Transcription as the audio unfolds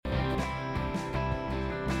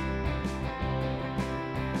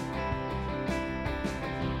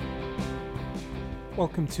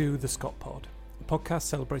Welcome to The Scott Pod, a podcast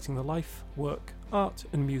celebrating the life, work, art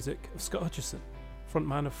and music of Scott Hutchison,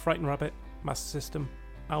 frontman of Frightened Rabbit, Master System,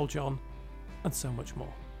 Al John, and so much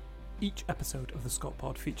more. Each episode of The Scott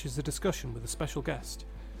Pod features a discussion with a special guest,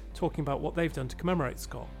 talking about what they've done to commemorate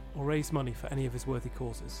Scott or raise money for any of his worthy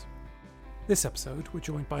causes. This episode, we're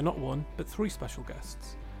joined by not one, but three special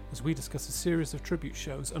guests, as we discuss a series of tribute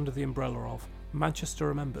shows under the umbrella of Manchester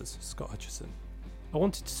Remembers Scott Hutchison. I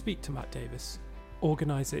wanted to speak to Matt Davis,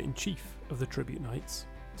 Organiser-in-Chief of the Tribute Nights,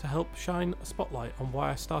 to help shine a spotlight on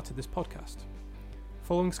why I started this podcast.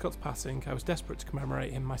 Following Scott's passing, I was desperate to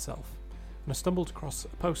commemorate him myself, and I stumbled across a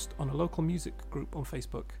post on a local music group on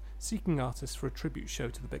Facebook seeking artists for a tribute show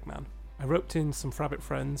to the big man. I roped in some Frabbit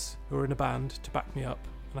friends who were in a band to back me up,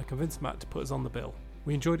 and I convinced Matt to put us on the bill.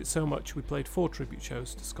 We enjoyed it so much we played 4 tribute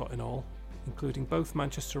shows to Scott in all, including both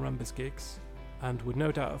Manchester Remembers gigs, and would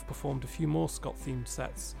no doubt have performed a few more Scott-themed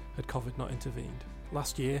sets had COVID not intervened.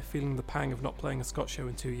 Last year, feeling the pang of not playing a Scott show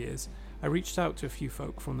in 2 years, I reached out to a few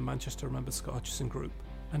folk from the Manchester Remembers Scott Hutchison group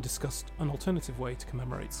and discussed an alternative way to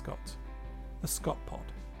commemorate Scott. The Scott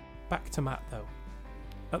Pod. Back to Matt though.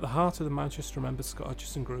 At the heart of the Manchester Remembers Scott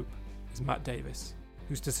Hutchison group is Matt Davis,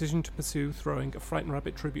 whose decision to pursue throwing a Frightened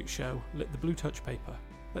Rabbit tribute show lit the blue touch paper.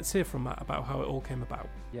 Let's hear from Matt about how it all came about.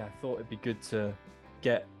 Yeah, I thought it'd be good to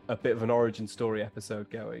get a bit of an origin story episode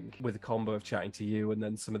going with a combo of chatting to you and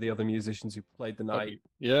then some of the other musicians who played the night.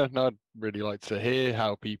 Yeah, no, I'd really like to hear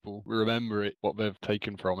how people remember it, what they've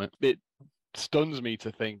taken from it. It stuns me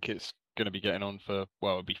to think it's going to be getting on for,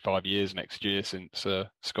 well, it'll be 5 years next year since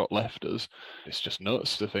Scott left us. It's just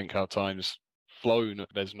nuts to think how time's flown.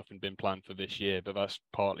 There's nothing been planned for this year, but that's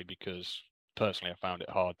partly because personally I found it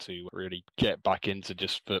hard to really get back into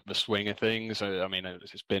just the swing of things. I mean,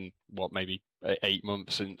 it's been, maybe 8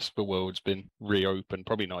 months since the world's been reopened,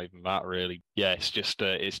 probably not even that really. Yeah, it's just,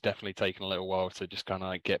 it's definitely taken a little while to just kind of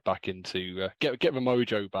like get back into, get the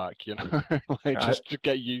mojo back, you know, just to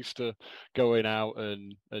get used to going out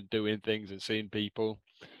and doing things and seeing people.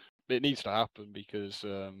 It needs to happen because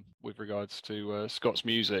with regards to Scott's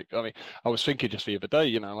music, I mean, I was thinking just the other day,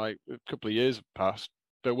 you know, like a couple of years have passed,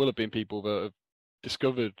 there will have been people that have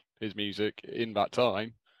discovered his music in that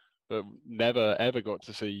time, but never ever got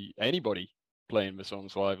to see anybody playing the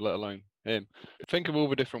songs live, let alone him. Think of all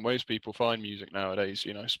the different ways people find music nowadays,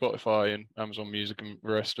 you know, Spotify and Amazon Music and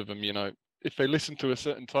the rest of them, you know, if they listen to a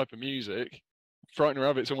certain type of music, Frightened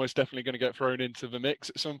Rabbit's almost definitely going to get thrown into the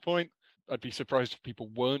mix at some point. I'd be surprised if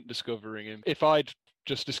people weren't discovering him. If I'd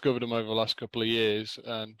just discovered him over the last couple of years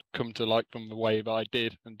and come to like them the way that I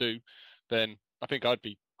did and do, then I think I'd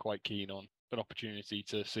be quite keen on an opportunity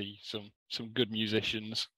to see some good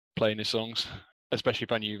musicians playing his songs, especially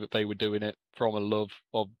if I knew that they were doing it from a love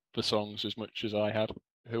of the songs as much as I had.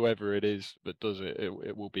 Whoever it is that does it,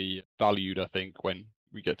 it will be valued, I think, when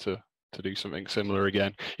we get to do something similar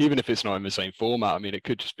again, even if it's not in the same format. I mean, it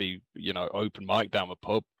could just be, you know, open mic down the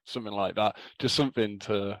pub, something like that, just something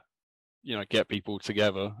to, you know, get people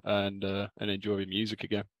together and enjoy the music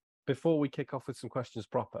again. Before we kick off with some questions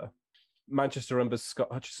proper, Manchester Remembers Scott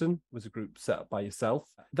Hutchison was a group set up by yourself.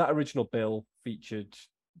 That original bill featured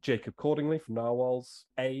Jacob Cordingley from Narwhals,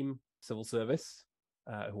 AIM, Civil Service,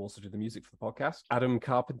 who also did the music for the podcast, Adam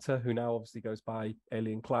Carpenter, who now obviously goes by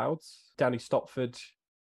Alien Clouds, Danny Stopford,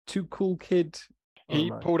 Too Cool Kid. He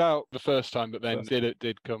pulled out the first time, but then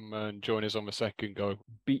did come and join us on the second go.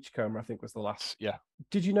 Beachcomber, I think, was the last. Yeah.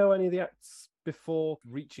 Did you know any of the acts before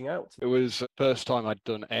reaching out? It was the first time I'd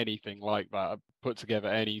done anything like that. I put together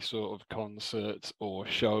any sort of concert or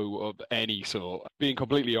show of any sort. Being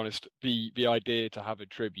completely honest, the idea to have a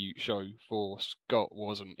tribute show for Scott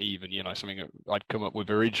wasn't even, you know, something that I'd come up with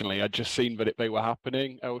originally. I'd just seen that they were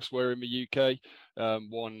happening elsewhere in the UK.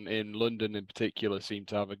 One in London in particular seemed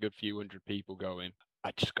to have a good few hundred people going. I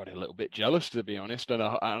just got a little bit jealous, to be honest, and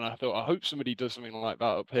I thought, I hope somebody does something like that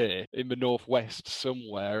up here in the northwest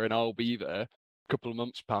somewhere, and I'll be there. A couple of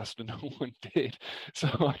months passed and no one did, so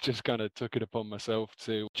I just kind of took it upon myself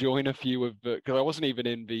to join a few of the, because I wasn't even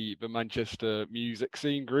in the Manchester music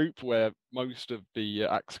scene group where most of the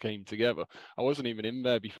acts came together. I wasn't even in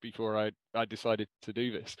there before I decided to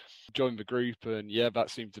do this. Joined the group, and yeah, that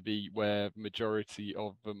seemed to be where majority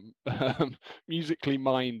of musically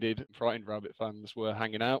minded Frightened Rabbit fans were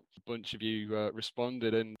hanging out. A bunch of you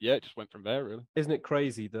responded, and yeah, it just went from there, really. Isn't it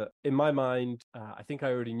crazy that in my mind, I think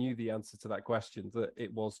I already knew the answer to that question, that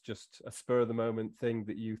it was just a spur of the moment thing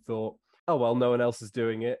that you thought, oh, well, no one else is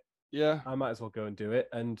doing it. Yeah. I might as well go and do it.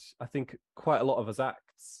 And I think quite a lot of us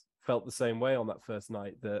acts felt the same way on that first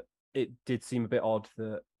night, that it did seem a bit odd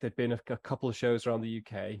that there'd been a couple of shows around the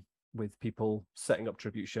UK. with people setting up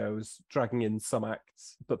tribute shows, dragging in some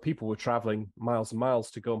acts, but people were traveling miles and miles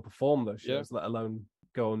to go and perform those shows, let alone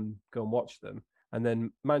go and watch them. And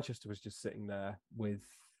then Manchester was just sitting there with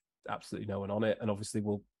absolutely no one on it. And obviously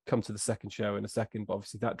we'll come to the second show in a second, but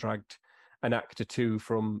obviously that dragged an act or two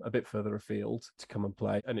from a bit further afield to come and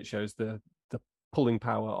play. And it shows the pulling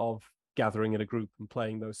power of gathering in a group and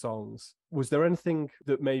playing those songs. Was there anything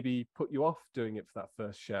that maybe put you off doing it for that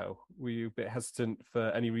first show? Were you a bit hesitant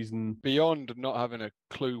for any reason? Beyond not having a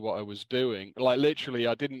clue what I was doing, like literally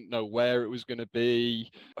I didn't know where it was going to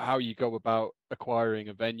be, how you go about acquiring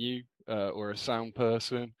a venue, or a sound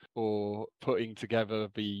person, or putting together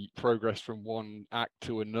the progress from one act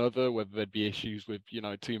to another, whether there'd be issues with,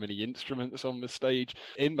 too many instruments on the stage.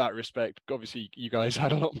 In that respect, obviously you guys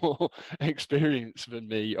had a lot more experience than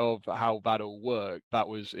me of how that all worked. That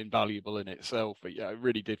was invaluable in itself. But yeah, it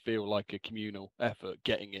really did feel like a communal effort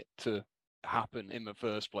getting it to happen in the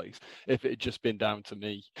first place. If it had just been down to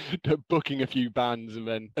me booking a few bands and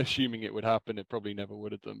then assuming it would happen, it probably never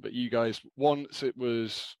would have done. But you guys, once it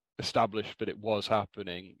was established that it was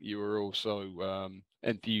happening, you were also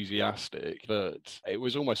enthusiastic that it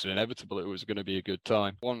was almost inevitable it was going to be a good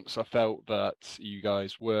time. Once I felt that you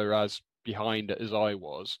guys were as behind it as I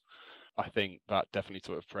was, I think that definitely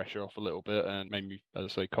took the pressure off a little bit and made me, as I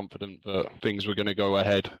say, confident that things were going to go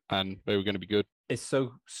ahead and they were going to be good. It's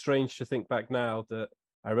so strange to think back now that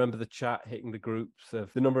I remember the chat hitting the groups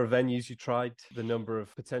of the number of venues you tried, the number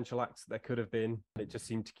of potential acts that there could have been. It just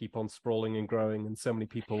seemed to keep on sprawling and growing, and so many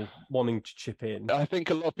people wanting to chip in. I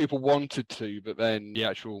think a lot of people wanted to, but then the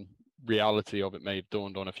actual reality of it may have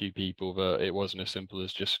dawned on a few people that it wasn't as simple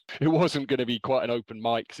as just, it wasn't going to be quite an open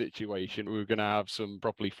mic situation. We were going to have some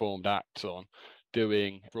properly formed acts on,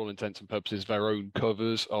 doing, for all intents and purposes, their own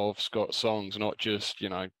covers of Scott's songs, not just,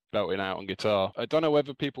 belting out on guitar. I don't know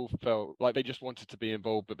whether people felt like they just wanted to be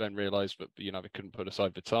involved, but then realised that, they couldn't put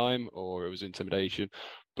aside the time, or it was intimidation.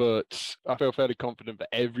 But I feel fairly confident that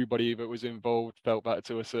everybody that was involved felt that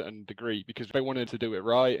to a certain degree, because they wanted to do it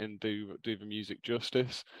right and do the music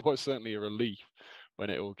justice. It was certainly a relief when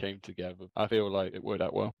it all came together. I feel like it worked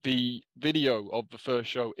out well. The video of the first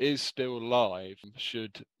show is still live.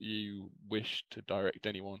 Should you wish to direct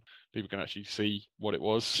anyone, people can actually see what it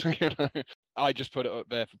was. I just put it up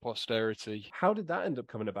there for posterity. How did that end up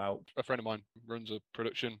coming about? A friend of mine runs a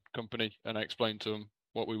production company, and I explained to him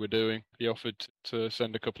what we were doing. He offered to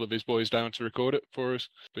send a couple of his boys down to record it for us.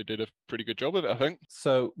 They did a pretty good job of it, I think.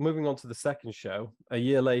 So moving on to the second show, a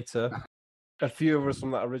year later, a few of us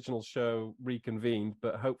from that original show reconvened,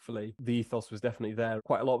 but hopefully the ethos was definitely there.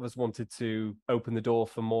 Quite a lot of us wanted to open the door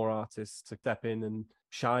for more artists to step in and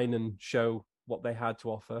shine and show what they had to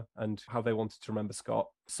offer and how they wanted to remember Scott.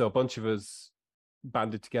 So a bunch of us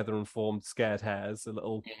banded together and formed Scared Hares, a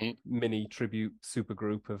little mini tribute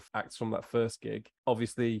supergroup of acts from that first gig.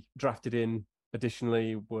 Obviously drafted in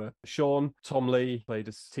additionally were Sean, Tom Lee played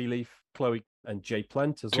as Tea Leaf, Chloe and Jay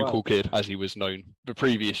Plent as well. Too Cool Kid, as he was known the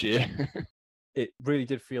previous year. It really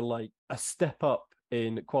did feel like a step up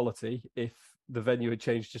in quality if the venue had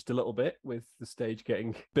changed just a little bit, with the stage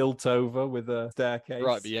getting built over with a staircase.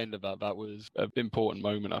 Right at the end of that was an important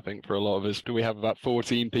moment, I think, for a lot of us. We have about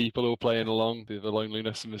 14 people all playing along to The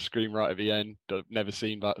Loneliness and the Scream right at the end. I've never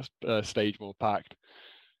seen that stage more packed.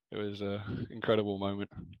 It was an incredible moment.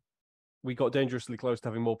 We got dangerously close to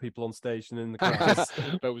having more people on stage than in the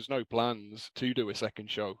crowd. There was no plans to do a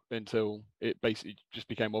second show until it basically just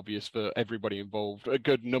became obvious for everybody involved. A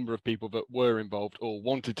good number of people that were involved or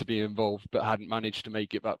wanted to be involved but hadn't managed to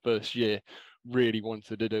make it that first year really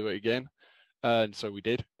wanted to do it again. And so we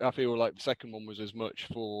did. I feel like the second one was as much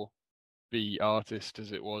for the artist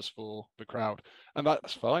as it was for the crowd. And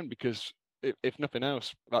that's fine, because if nothing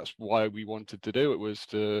else, that's why we wanted to do it, was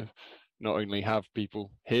to not only have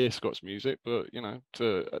people hear Scott's music, but,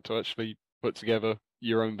 to actually put together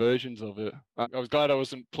your own versions of it. I was glad I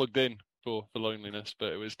wasn't plugged in for Loneliness,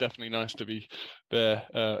 but it was definitely nice to be there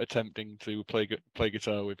attempting to play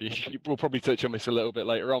guitar with you. We'll probably touch on this a little bit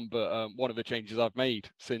later on, but one of the changes I've made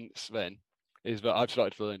since then is that I've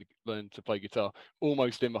started to learn to play guitar,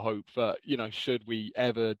 almost in the hope that, should we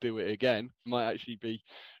ever do it again, I might actually be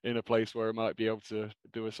in a place where I might be able to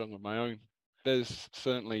do a song of my own. There's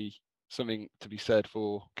certainly something to be said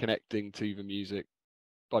for connecting to the music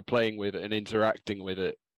by playing with it and interacting with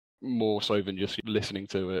it more so than just listening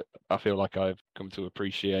to it. I feel like I've come to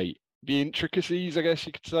appreciate the intricacies, I guess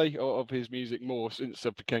you could say, of his music more since I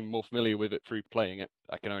became more familiar with it through playing it.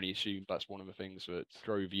 I can only assume that's one of the things that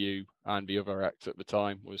drove you and the other acts at the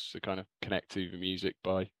time, was to kind of connect to the music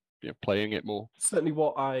by playing it more. Certainly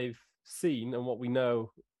what I've seen and what we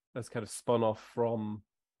know has kind of spun off from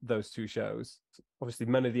those two shows. Obviously,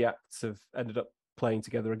 many of the acts have ended up playing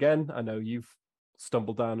together again. I know you've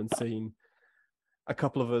stumbled down and seen a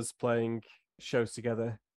couple of us playing shows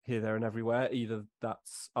together here, there, and everywhere. Either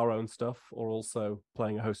that's our own stuff or also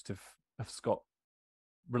playing a host of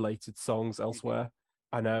Scott-related songs elsewhere.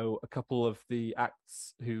 I know a couple of the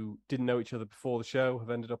acts who didn't know each other before the show have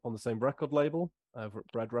ended up on the same record label over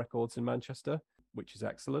at Bread Records in Manchester, which is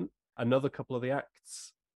excellent. Another couple of the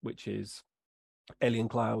acts, which is Alien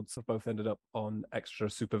Clouds, have both ended up on Extra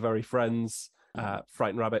Super Very Friends,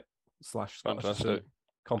 Frightened Rabbit / Scott Hutchison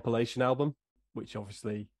compilation album, which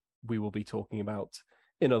obviously we will be talking about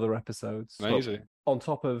in other episodes. Amazing. But on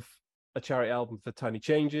top of a charity album for Tiny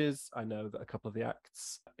Changes, I know that a couple of the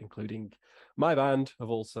acts, including my band, have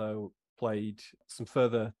also played some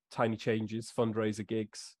further Tiny Changes fundraiser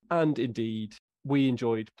gigs. And indeed, we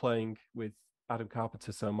enjoyed playing with Adam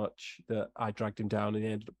Carpenter so much that I dragged him down and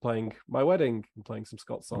he ended up playing my wedding and playing some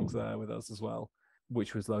Scott songs there with us as well,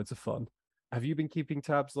 which was loads of fun. Have you been keeping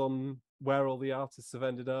tabs on where all the artists have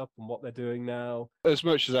ended up and what they're doing now? As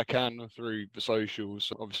much as I can through the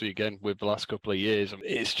socials. Obviously, again, with the last couple of years,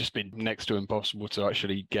 it's just been next to impossible to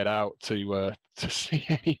actually get out to see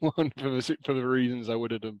anyone for the reasons I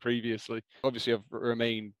would have done previously. Obviously, I've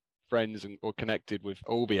remained friends or connected with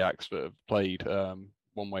all the acts that have played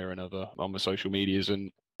one way or another on the social medias,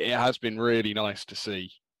 and it has been really nice to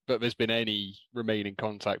see that there's been any remaining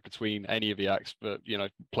contact between any of the acts that,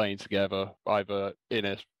 playing together, either in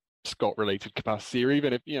a Scott related capacity or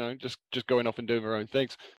even if, just going off and doing their own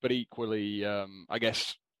things. But equally, I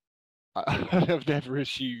guess I've never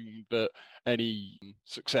assumed that any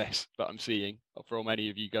success that I'm seeing from any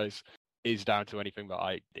of you guys is down to anything that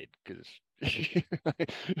I did, because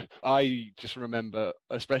I just remember,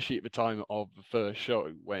 especially at the time of the first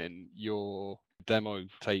show, when your demo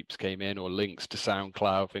tapes came in or links to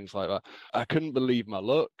SoundCloud, things like that. I couldn't believe my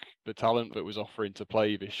luck, the talent that was offering to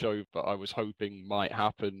play this show that I was hoping might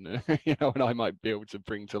happen, and I might be able to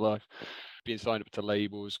bring to life. Being signed up to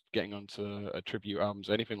labels, getting onto tribute albums,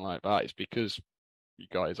 anything like that, it's because you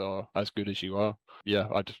guys are as good as you are. Yeah,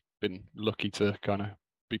 I've just been lucky to kind of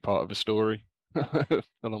be part of the story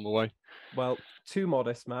along the way. Well, too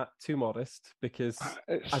modest, Matt, too modest, because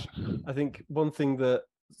I think one thing that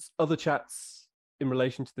other chats in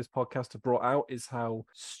relation to this podcast have brought out is how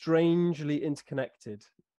strangely interconnected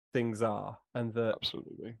things are, and that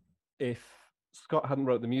absolutely, if Scott hadn't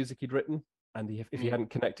wrote the music he'd written, and if he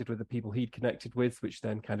hadn't connected with the people he'd connected with, which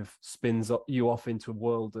then kind of spins you off into a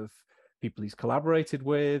world of people he's collaborated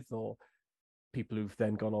with, or people who've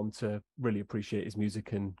then gone on to really appreciate his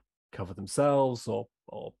music and cover themselves, or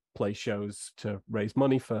play shows to raise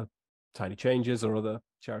money for Tiny Changes or other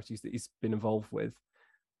charities that he's been involved with.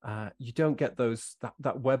 You don't get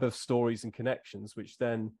that web of stories and connections, which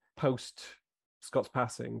then post Scott's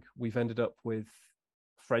passing, we've ended up with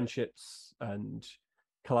friendships and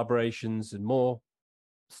collaborations and more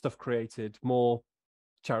stuff created, more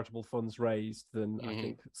charitable funds raised than I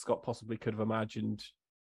think Scott possibly could have imagined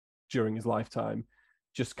during his lifetime,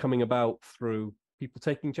 just coming about through people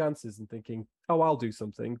taking chances and thinking, oh, I'll do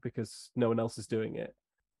something because no one else is doing it.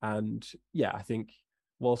 And yeah, I think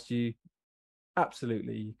whilst you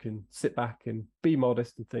absolutely, you can sit back and be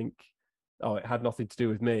modest and think, oh, it had nothing to do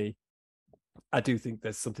with me, I do think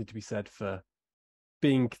there's something to be said for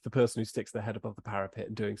being the person who sticks their head above the parapet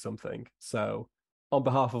and doing something. So on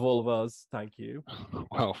behalf of all of us, thank you.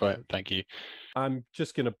 Well, thank you. I'm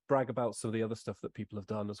just going to brag about some of the other stuff that people have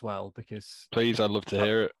done as well, because please, I'd love to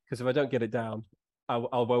hear it. Because if I don't get it down,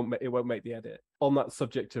 it won't make the edit. On that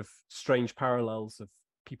subject of strange parallels of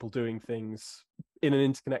people doing things in an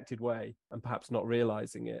interconnected way and perhaps not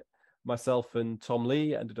realizing it, myself and Tom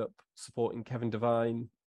Lee ended up supporting Kevin Devine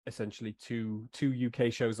essentially two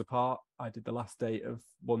UK shows apart. I did the last date of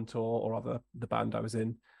one tour, or rather the band I was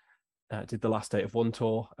in did the last date of one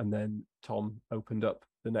tour, and then Tom opened up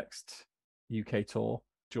the next UK tour.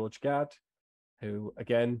 George Gadd, who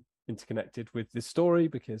again interconnected with this story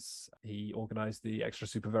because he organized the Extra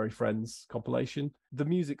Super Very Friends compilation. The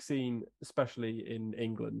music scene, especially in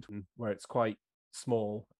England, where it's quite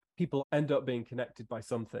small, people end up being connected by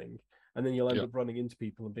something, and then you'll end up running into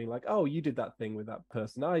people and being like, oh, you did that thing with that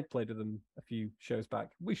person, I played with them a few shows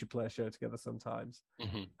back, we should play a show together sometimes.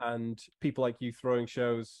 And people like you throwing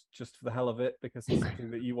shows just for the hell of it because it's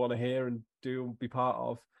something that you want to hear and do and be part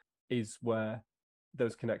of is where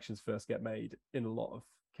those connections first get made in a lot of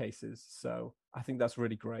cases. So I think that's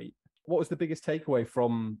really great. What was the biggest takeaway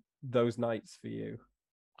from those nights for you?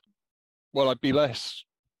 Well, I'd be less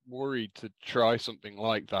worried to try something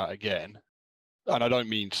like that again and I don't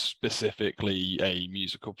mean specifically a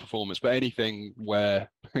musical performance, but anything where,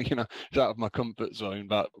 you know, it's out of my comfort zone,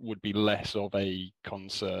 that would be less of a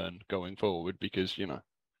concern going forward, because, you know,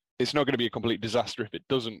 it's not going to be a complete disaster if it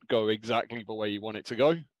doesn't go exactly the way you want it to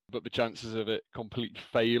go, but the chances of it completely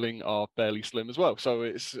failing are fairly slim as well. So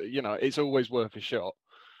it's, you know, it's always worth a shot,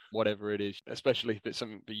 whatever it is, especially if it's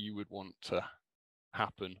something that you would want to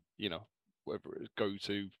happen, you know, whether it's go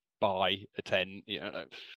to, buy, attend, you know,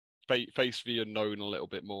 face the unknown a little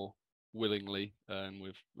bit more willingly and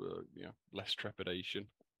with, you know, less trepidation.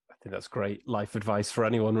 I think that's great life advice for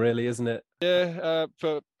anyone, really, isn't it? Yeah,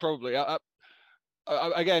 for probably.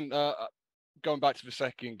 Again, going back to the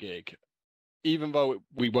second gig, even though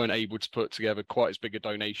we weren't able to put together quite as big a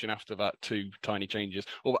donation after that to Tiny Changes,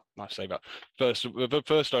 or I say that the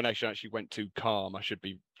first donation actually went to Calm. I should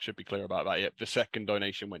be clear about that. Yeah, the second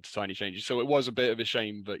donation went to Tiny Changes, so it was a bit of a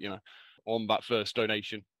shame that, you know, on that first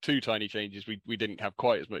donation to Tiny Changes, we didn't have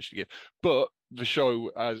quite as much to give. But the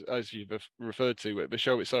show, as you've referred to it, the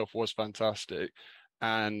show itself was fantastic,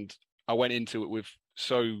 and I went into it with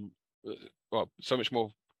so much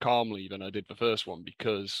more calmly than I did the first one,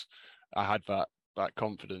 because I had that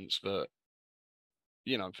confidence that,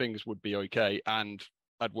 you know, things would be okay, and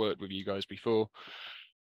I'd worked with you guys before.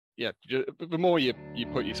 Yeah, the more you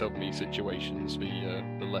put yourself in these situations,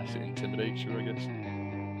 the less it intimidates you, I guess.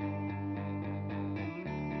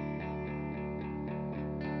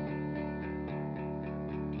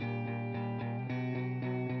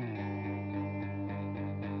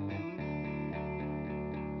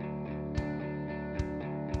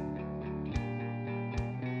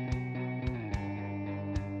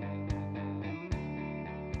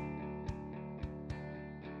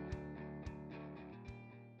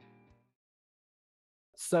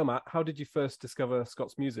 So, Matt, how did you first discover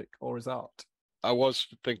Scott's music or his art? I was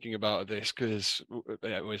thinking about this because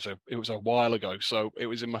it was a while ago. So it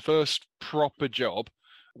was in my first proper job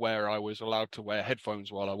where I was allowed to wear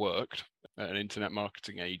headphones while I worked at an internet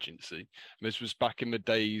marketing agency. This was back in the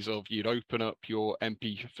days of you'd open up your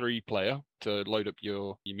MP3 player to load up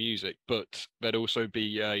your music, but there'd also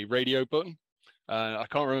be a radio button. I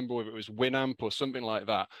can't remember whether it was Winamp or something like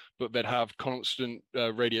that, but they'd have constant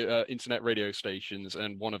internet radio stations,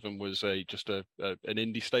 and one of them was just an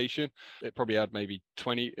indie station. It probably had maybe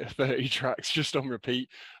 20, 30 tracks just on repeat,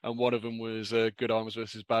 and one of them was Good Arms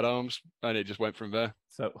versus Bad Arms, and it just went from there.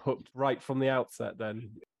 So hooked right from the outset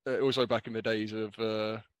then. Also back in the days of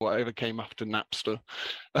whatever came after Napster.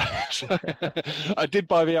 So, I did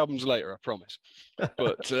buy the albums later, I promise.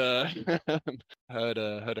 But heard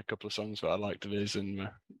a couple of songs that I liked of his, and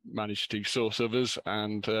managed to source others,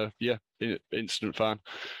 and yeah, instant fan.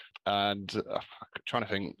 And I'm trying to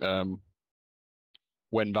think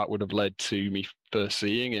when that would have led to me first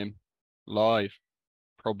seeing him live.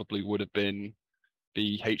 Probably would have been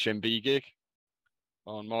the HMV gig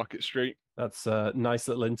on Market Street. That's a nice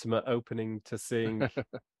little intimate opening to seeing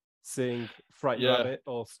Frightened Rabbit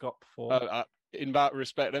or Scott perform. In that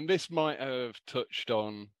respect, and this might have touched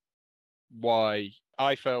on why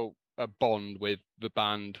I felt a bond with the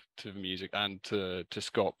band, to the music, and to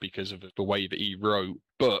Scott because of the way that he wrote.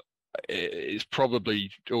 But it's probably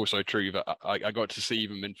also true that I got to see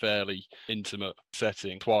them in fairly intimate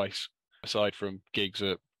setting twice, aside from gigs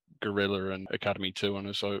at Gorilla and Academy 2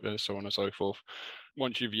 and so on and so forth.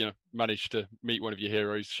 Once you've managed to meet one of your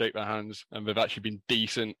heroes, shake their hands, and they've actually been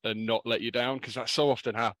decent and not let you down, because that so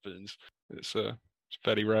often happens. It's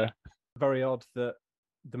fairly rare. Very odd that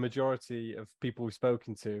the majority of people we've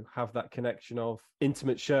spoken to have that connection of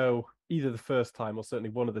intimate show, either the first time or certainly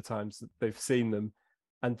one of the times that they've seen them,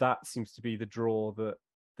 and that seems to be the draw, that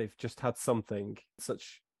they've just had something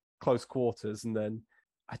such close quarters, and then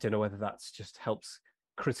I don't know whether that's just helps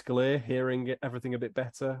critical ear hearing everything a bit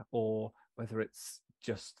better, or whether it's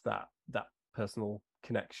just that personal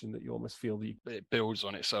connection that you almost feel that it builds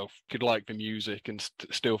on itself. Could like the music and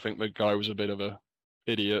still think the guy was a bit of a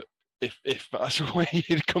idiot, if that's the way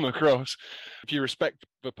you'd come across. If you respect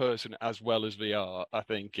the person as well as the art, I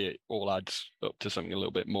think it all adds up to something a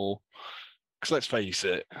little bit more. Because let's face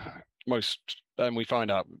it, we find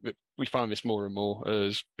this more and more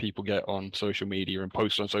as people get on social media and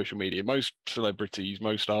post on social media. Most celebrities,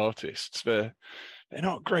 most artists, they're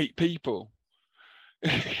not great people.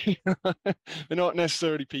 They're not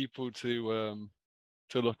necessarily people to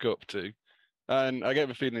look up to. And I get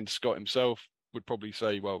the feeling Scott himself would probably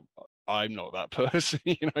say, well, I'm not that person.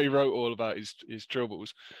 He wrote all about his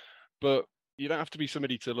troubles. But you don't have to be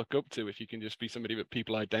somebody to look up to if you can just be somebody that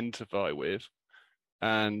people identify with,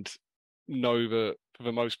 and know that for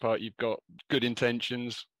the most part you've got good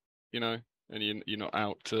intentions, and you're not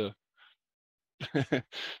out to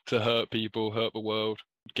to hurt people, hurt the world,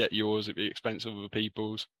 get yours at the expense of other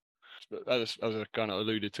people's. But as I kind of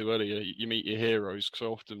alluded to earlier, you meet your heroes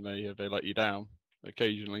so often they let you down.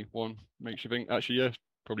 Occasionally, one makes you think, actually, yeah,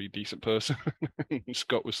 probably a decent person.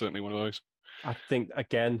 Scott was certainly one of those. I think,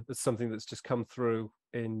 again, there's something that's just come through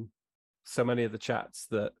in so many of the chats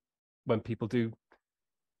that when people do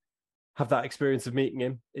have that experience of meeting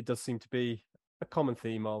him, it does seem to be a common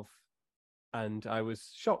theme of, and I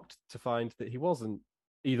was shocked to find that he wasn't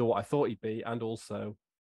either what I thought he'd be and also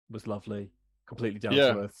was lovely, completely down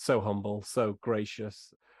to earth, so humble, so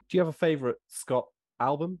gracious. Do you have a favourite Scott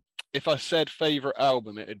album? If I said favourite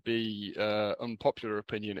album, it'd be unpopular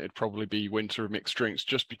opinion. It'd probably be Winter of Mixed Drinks,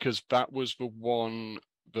 just because that was the one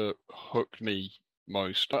that hooked me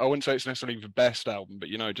most. I wouldn't say it's necessarily the best album, but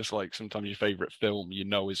just like sometimes your favourite film,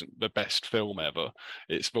 isn't the best film ever.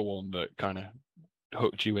 It's the one that kind of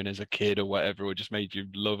hooked you in as a kid or whatever, or just made you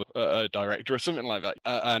love a director or something like that.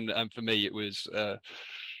 And for me, it was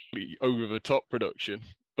over the top production.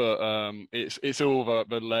 But it's all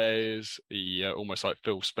the layers, the almost like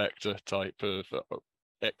Phil Spector type of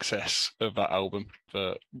excess of that album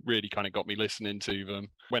that really kind of got me listening to them.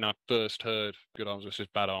 When I first heard Good Arms vs.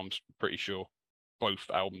 Bad Arms, pretty sure both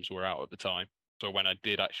albums were out at the time. So when I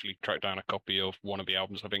did actually track down a copy of one of the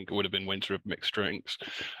albums, I think it would have been Winter of Mixed Drinks.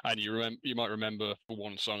 And you might remember the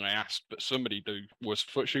one song I asked, but somebody was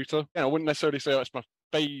Foot Shooter. I wouldn't necessarily say that's my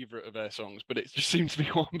favourite of their songs, but it just seemed to be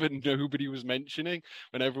one that nobody was mentioning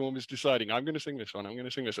when everyone was deciding, I'm going to sing this one, I'm going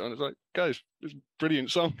to sing this one. It's like, guys, it's a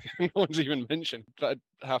brilliant song. No one's even mentioned. That'd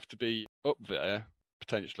have to be up there,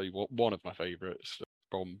 potentially one of my favourites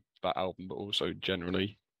from that album, but also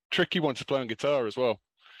generally tricky one to play on guitar as well.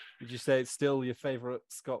 Would you say it's still your favourite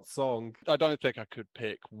Scott song? I don't think I could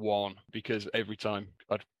pick one, because every time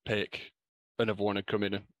I'd pick, another one would come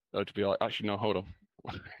in and I'd be like, actually, no, hold on.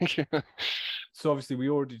 So obviously we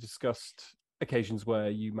already discussed occasions where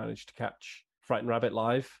you managed to catch Frightened Rabbit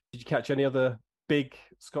live. Did you catch any other big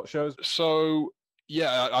Scott shows? So,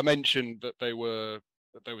 yeah, I mentioned that there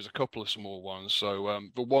was a couple of small ones. So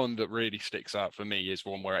the one that really sticks out for me is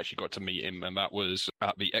one where I actually got to meet him, and that was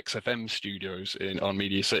at the XFM studios on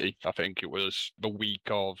Media City. I think it was the week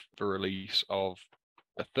of the release of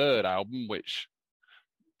a third album, which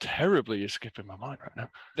terribly is skipping my mind right now.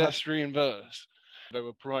 Pedestrian Verse. They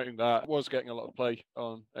were promoting that. It was getting a lot of play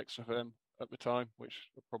on XFM at the time, which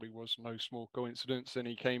probably was no small coincidence. And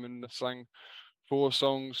he came and sang 4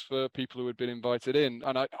 songs for people who had been invited in.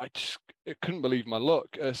 And I couldn't believe my luck.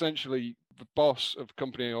 Essentially, the boss of the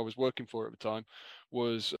company I was working for at the time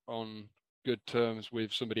was on good terms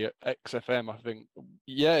with somebody at XFM, I think.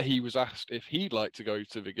 Yeah, he was asked if he'd like to go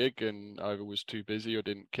to the gig, and either was too busy or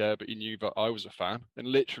didn't care, but he knew that I was a fan, and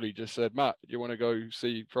literally just said, Matt, do you want to go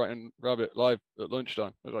see Frightened Rabbit live at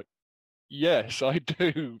lunchtime? I was like, yes, I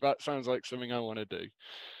do. That sounds like something I want to do.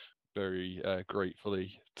 Very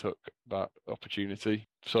gratefully took that opportunity.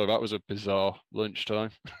 So that was a bizarre lunchtime.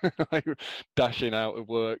 Dashing out of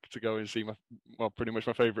work to go and see pretty much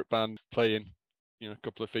my favourite band playing, a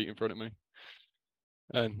couple of feet in front of me.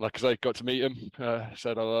 And like I say, got to meet him,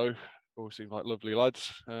 said hello, all seemed like lovely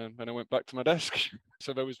lads, and then I went back to my desk.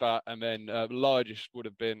 So there was that, and then the largest would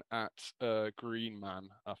have been at Green Man.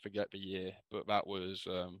 I forget the year, but that was,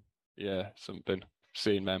 something,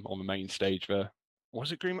 seeing them on the main stage there.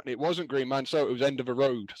 Was it Green Man? It wasn't Green Man, so it was End of a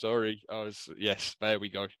Road. Sorry, yes, there we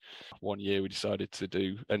go. One year we decided to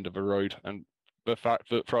do End of a Road, and the fact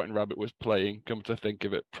that Frightened Rabbit was playing, come to think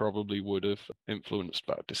of it, probably would have influenced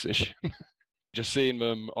that decision. Just seeing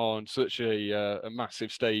them on such a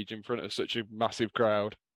massive stage in front of such a massive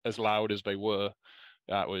crowd, as loud as they were,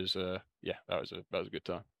 that was a good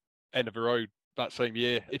time. End of a Road that same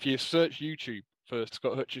year. If you search YouTube for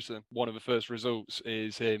Scott Hutchison, one of the first results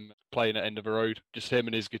is him playing at End of a Road, just him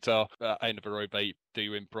and his guitar. At End of a Road, they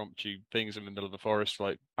do impromptu things in the middle of the forest,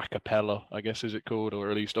 like a cappella, I guess is it called, or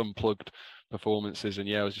at least unplugged performances. And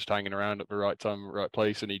I was just hanging around at the right time, right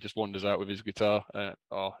place, and he just wanders out with his guitar.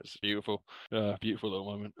 It's beautiful. Beautiful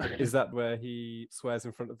little moment. Is that where he swears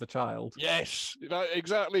in front of the child? Yes,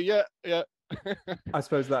 exactly. Yeah. I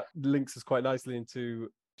suppose that links us quite nicely into,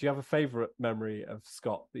 do you have a favourite memory of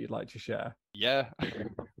Scott that you'd like to share? Yeah.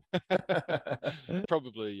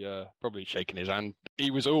 Probably shaking his hand.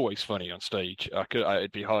 He was always funny on stage.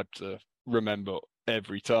 It'd be hard to remember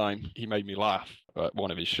every time he made me laugh at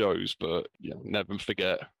one of his shows, but never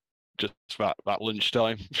forget just that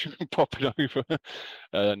lunchtime popping over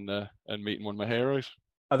and meeting one of my heroes.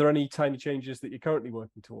 Are there any tiny changes that you're currently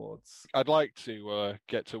working towards? I'd like to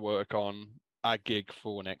get to work on a gig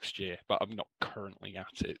for next year, but I'm not currently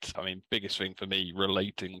at it. I mean, biggest thing for me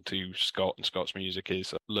relating to Scott and Scott's music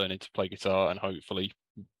is learning to play guitar and hopefully,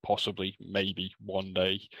 possibly, maybe one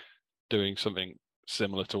day doing something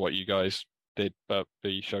similar to what you guys did, but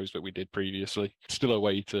the shows that we did previously. Still a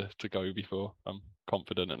way to go before I'm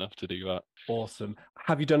confident enough to do that. Awesome.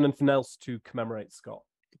 Have you done anything else to commemorate Scott?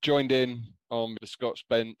 Joined in on the Scott's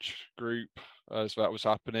Bench group as that was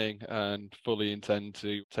happening, and fully intend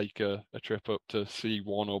to take a trip up to see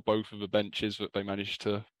one or both of the benches that they managed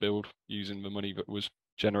to build using the money that was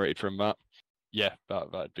generated from that. Yeah,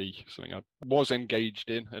 that'd be something I was engaged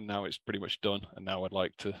in, and now it's pretty much done, and now I'd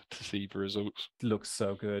like to see the results. It looks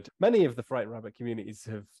so good. Many of the Frightened Rabbit communities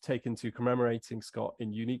have taken to commemorating Scott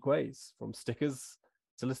in unique ways, from stickers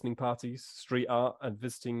to listening parties, street art, and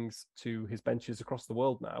visitings to his benches across the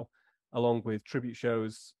world now, along with tribute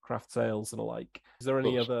shows, craft sales, and alike. Is there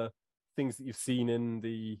any other things that you've seen in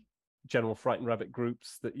the general Frightened Rabbit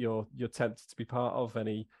groups that you're tempted to be part of?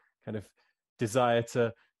 Any kind of desire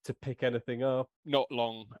to pick anything up? Not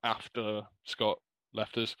long after Scott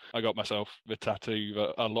left us, I got myself the tattoo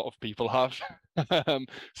that a lot of people have.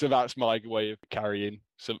 So that's my way of carrying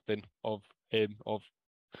something of him, of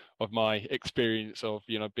my experience of,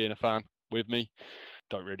 being a fan with me.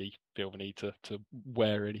 Don't really feel the need to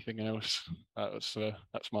wear anything else. That's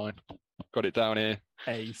mine. Got it down here.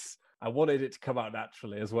 Ace. I wanted it to come out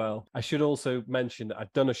naturally as well. I should also mention that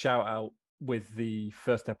I've done a shout out with the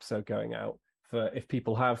first episode going out for if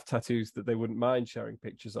people have tattoos that they wouldn't mind sharing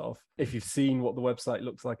pictures of. If you've seen what the website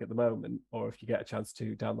looks like at the moment, or if you get a chance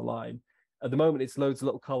to down the line, at the moment it's loads of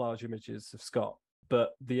little collage images of Scott,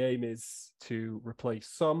 but the aim is to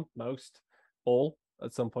replace most, all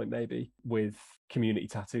at some point maybe, with community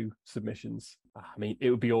tattoo submissions. I mean, it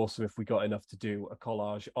would be awesome if we got enough to do a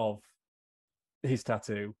collage of his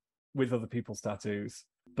tattoo with other people's tattoos.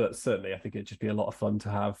 But certainly, I think it'd just be a lot of fun to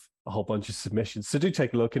have a whole bunch of submissions. So do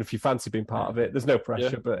take a look, and if you fancy being part of it, there's no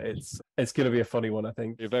pressure, but it's going to be a funny one, I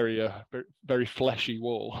think. A very very fleshy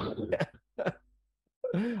wall.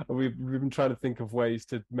 We've been trying to think of ways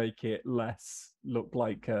to make it less look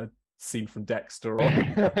like a scene from Dexter.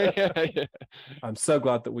 Yeah. I'm so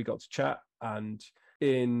glad that we got to chat, and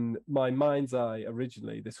in my mind's eye,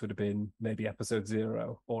 originally this would have been maybe episode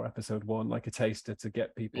 0 or episode 1, like a taster to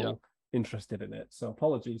get people interested in it. So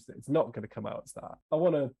apologies that it's not going to come out as that. I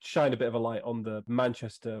want to shine a bit of a light on the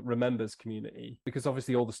Manchester Remembers community, because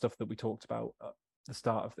obviously all the stuff that we talked about at the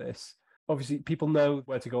start of this, obviously people know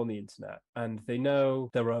where to go on the internet, and they know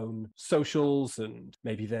their own socials, and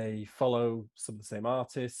maybe they follow some of the same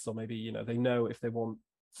artists, or maybe, they know if they want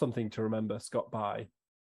something to remember Scott by,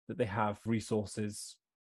 that they have resources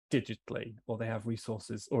digitally, or they have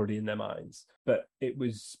resources already in their minds. But it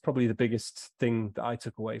was probably the biggest thing that I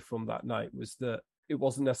took away from that night, was that it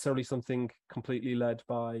wasn't necessarily something completely led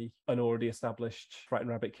by an already established Frightened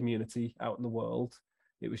Rabbit community out in the world.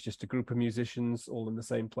 It was just a group of musicians all in the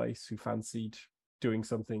same place who fancied doing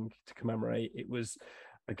something to commemorate. It was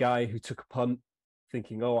a guy who took a punt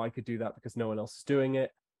thinking, I could do that because no one else is doing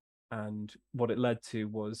it. And what it led to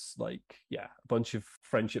was a bunch of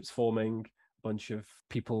friendships forming, bunch of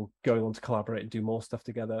people going on to collaborate and do more stuff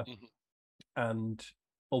together. And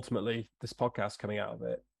ultimately this podcast coming out of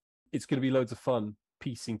it, it's going to be loads of fun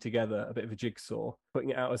piecing together a bit of a jigsaw,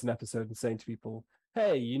 putting it out as an episode and saying to people,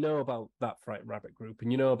 hey, you know about that Frightened Rabbit group,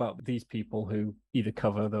 and you know about these people who either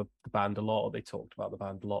cover the band a lot, or they talked about the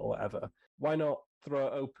band a lot, or whatever. Why not throw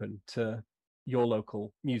it open to your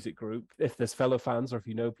local music group? If there's fellow fans, or if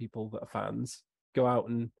you know people that are fans, go out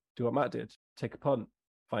and do what Matt did. Take a punt,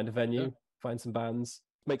 find a venue, find some bands,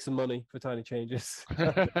 make some money for tiny changes.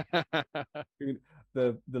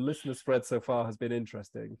 The listener spread so far has been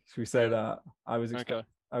interesting. Should we say that? I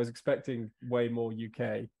was expecting way more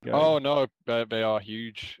UK. Oh no, they are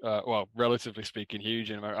huge. Well, relatively speaking, huge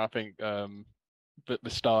in America. I think the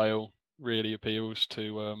style really appeals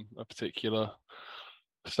to a particular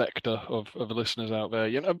sector of listeners out there.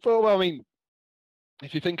 Well, I mean,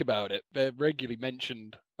 if you think about it, they're regularly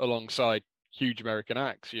mentioned alongside huge American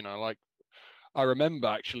acts. Like I remember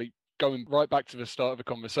actually going right back to the start of the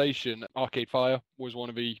conversation, Arcade Fire was one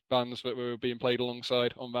of the bands that were being played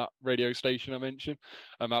alongside on that radio station I mentioned,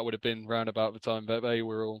 and that would have been round about the time that they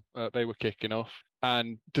were kicking off,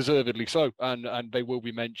 and deservedly so. And they will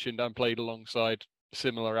be mentioned and played alongside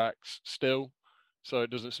similar acts still. So it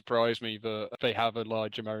doesn't surprise me that they have a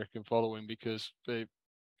large American following, because they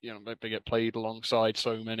get played alongside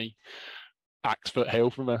so many acts that hail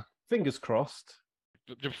from there. Fingers crossed.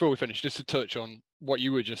 Before we finish, just to touch on what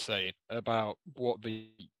you were just saying about what the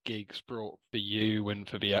gigs brought for you and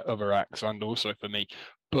for the other acts, and also for me.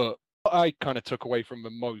 But what I kind of took away from the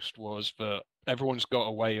most was that everyone's got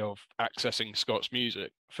a way of accessing Scott's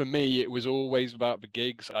music. For me, it was always about the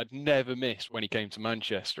gigs. I'd never missed when he came to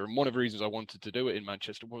Manchester. And one of the reasons I wanted to do it in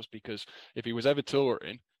Manchester was because if he was ever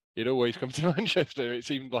touring, he'd always come to Manchester. It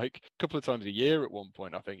seemed like a couple of times a year at one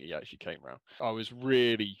point, I think he actually came round. I was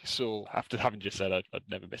really sore after having just said I'd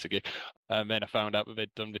never miss a gig. And then I found out that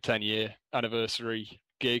they'd done the 10-year anniversary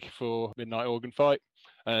gig for Midnight Organ Fight.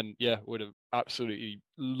 And yeah, would have absolutely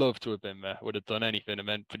loved to have been there. Would have done anything, and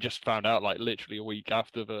then just found out like literally a week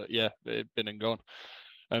after that, yeah, it had been and gone.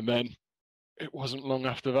 And then it wasn't long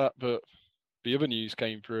after that, but the other news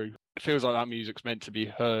came through. It feels like that music's meant to be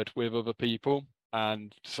heard with other people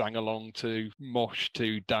and sang along to, mosh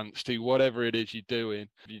to, dance to, whatever it is you're doing.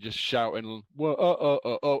 You're just shouting,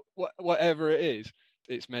 whatever it is.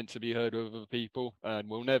 It's meant to be heard with other people, and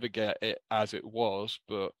we'll never get it as it was,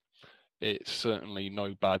 but it's certainly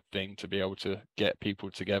no bad thing to be able to get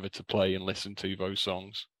people together to play and listen to those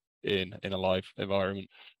songs in a live environment.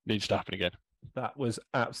 Needs to happen again. That was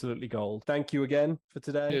absolutely gold. Thank you again for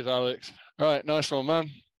today. Cheers, Alex. All right, nice one,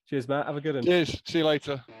 man. Cheers, Matt. Have a good one. Cheers. See you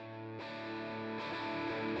later.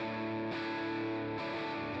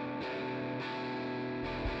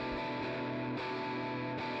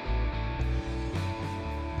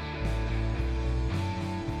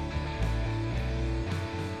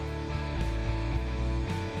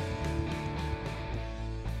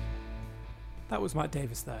 That was Matt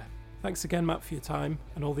Davis there. Thanks again, Matt, for your time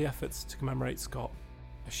and all the efforts to commemorate Scott,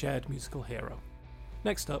 a shared musical hero.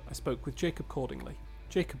 Next up, I spoke with Jacob Cordingley.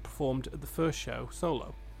 Jacob performed at the first show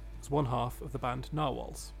solo as one half of the band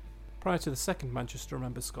Narwhals. Prior to the second Manchester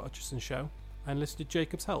Remembers Scott Hutchison show, I enlisted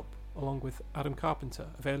Jacob's help, along with Adam Carpenter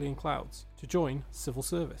of Alien Clouds, to join civil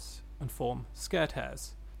service and form Scared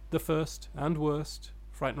Hares, the first and worst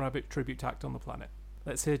Frightened Rabbit tribute act on the planet.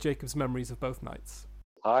 Let's hear Jacob's memories of both nights.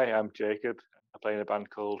 Hi, I'm Jacob. I play in a band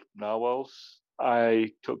called Narwhals.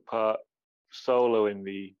 I took part solo in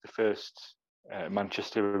the first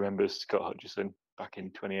Manchester Remembers Scott Hutchison back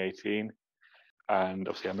in 2018. And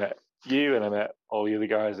obviously I met you and I met all the other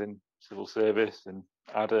guys in civil service and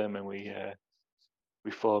Adam, and we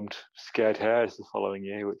formed Scared Hares the following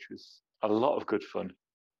year, which was a lot of good fun.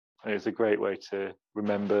 And it was a great way to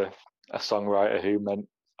remember a songwriter who meant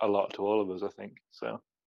a lot to all of us, I think. So,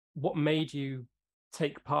 what made you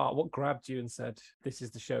take part? What grabbed you and said, this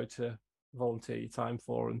is the show to volunteer your time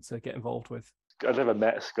for and to get involved with? I'd never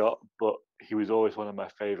met Scott, but he was always one of my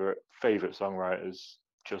favourite songwriters,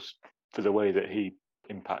 just for the way that he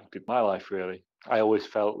impacted my life, really. I always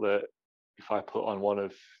felt that if I put on one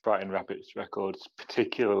of Frightened Rabbit's records,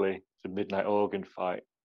 particularly the Midnight Organ Fight,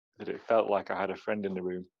 that it felt like I had a friend in the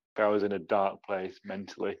room. If I was in a dark place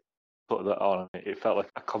mentally, put that on, it felt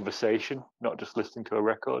like a conversation, not just listening to a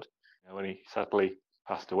record. When he sadly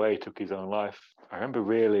passed away, took his own life, I remember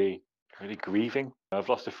really grieving. I've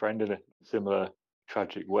lost a friend in a similar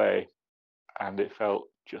tragic way, and it felt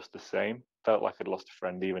just the same. Felt like I'd lost a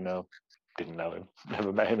friend, even though I didn't know him,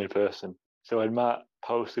 never met him in person. So when Matt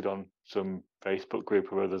posted on some Facebook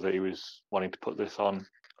group or other that he was wanting to put this on,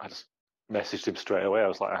 I just messaged him straight away. I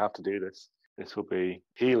was like, I have to do this. This will be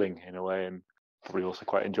healing in a way, and probably also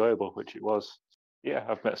quite enjoyable, which it was. Yeah,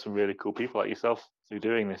 I've met some really cool people like yourself through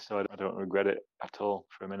doing this, so I don't regret it at all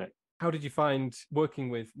for a minute. How did you find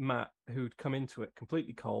working with Matt, who'd come into it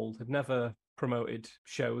completely cold, had never promoted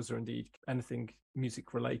shows or indeed anything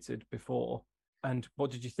music related before? And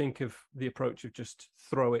what did you think of the approach of just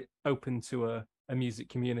throw it open to a music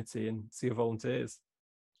community and see your volunteers?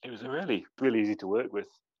 It was really easy to work with.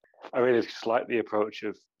 I really just like the approach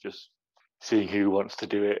of just seeing who wants to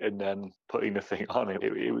do it and then putting the thing on.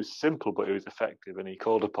 It was simple, but it was effective. And he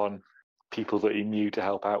called upon people that he knew to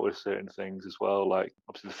help out with certain things as well. Like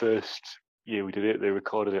obviously the first year we did it, they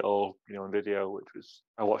recorded it all, on video, which was,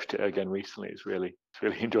 I watched it again recently. It's really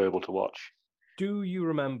enjoyable to watch. Do you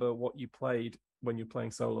remember what you played when you were playing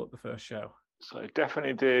solo at the first show? So I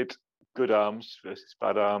definitely did Good Arms versus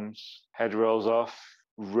Bad Arms, Head Rolls Off,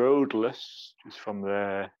 Roadless, which is from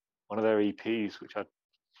one of their EPs, which I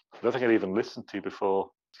don't think I'd even listened to before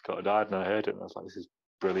Scott had died, and I heard it and I was like, this is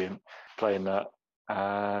brilliant, playing that.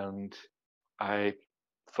 And I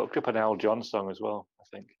fucked up an Al John song as well, I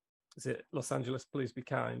think. Is it Los Angeles Please Be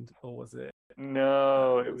Kind, or was it?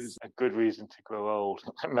 No, it was A Good Reason to Grow Old.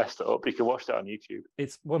 I messed it up. You can watch that on YouTube.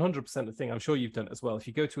 It's 100% the thing. I'm sure you've done it as well. If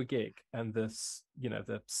you go to a gig and the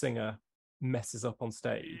singer messes up on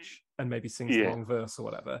stage and maybe sings the wrong verse or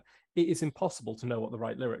whatever, it is impossible to know what the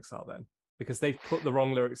right lyrics are then, because they've put the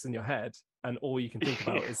wrong lyrics in your head and all you can think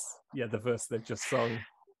about is the verse they've just sung.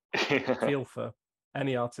 Feel for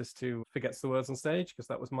any artist who forgets the words on stage, because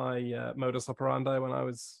that was my modus operandi when I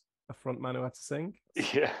was a front man who had to sing.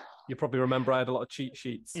 Yeah, You probably remember I had a lot of cheat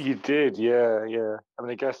sheets. You did, yeah, yeah. I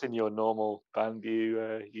mean, I guess in your normal band,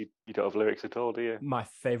 you don't have lyrics at all, do you? My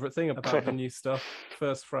favourite thing about the new stuff,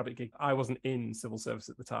 first Rabbit gig, I wasn't in civil service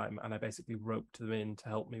at the time, and I basically roped them in to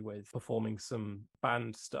help me with performing some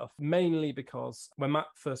band stuff, mainly because when Matt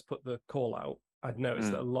first put the call out, I'd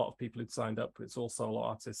noticed that a lot of people who'd signed up, it's all solo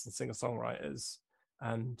artists and singer-songwriters,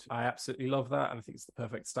 and I absolutely love that, and I think it's the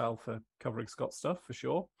perfect style for covering Scott stuff, for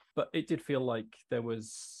sure. But it did feel like there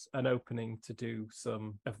was an opening to do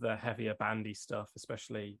some of the heavier bandy stuff,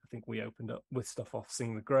 especially I think we opened up with stuff off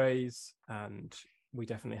Sing the Greys, and we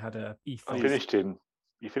definitely had a ethos.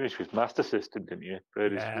 You finished with Master System, didn't you?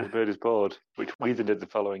 Bird is Bored, which we then did the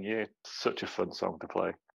following year. Such a fun song to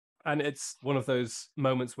play. And it's one of those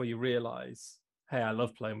moments where you realise, hey, I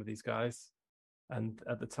love playing with these guys. And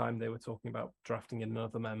at the time they were talking about drafting in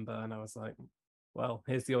another member, and I was like, well,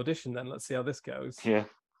 here's the audition then, let's see how this goes. Yeah.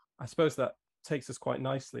 I suppose that takes us quite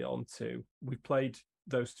nicely on to, we played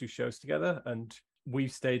those two shows together and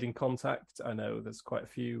we've stayed in contact. I know there's quite a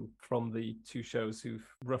few from the two shows who've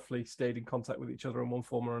roughly stayed in contact with each other in one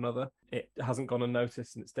form or another. It hasn't gone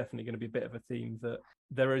unnoticed, and it's definitely going to be a bit of a theme that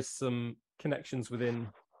there is some connections within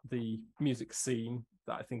the music scene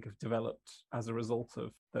that I think have developed as a result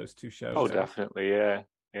of those two shows. Oh, definitely, yeah.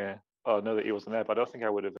 Oh, I know that he wasn't there, but I don't think I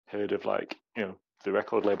would have heard of the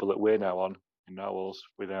record label that we're now on in Narwhals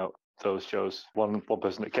without those shows. One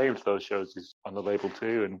person that came to those shows is on the label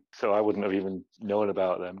too, and so I wouldn't have even known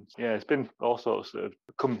about them. Yeah, it's been all sorts of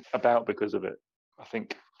come about because of it. I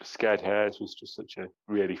think Scared Hares was just such a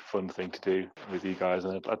really fun thing to do with you guys,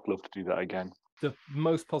 and I'd love to do that again. The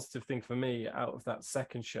most positive thing for me out of that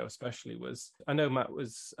second show especially was, I know Matt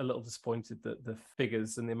was a little disappointed that the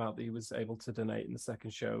figures and the amount that he was able to donate in the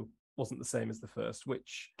second show wasn't the same as the first,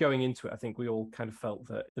 which going into it, I think we all kind of felt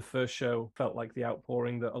that the first show felt like the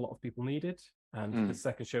outpouring that a lot of people needed. And the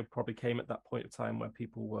second show probably came at that point of time where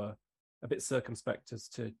people were a bit circumspect as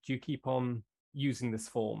to, do you keep on using this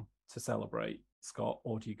form to celebrate Scott,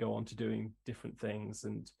 or do you go on to doing different things?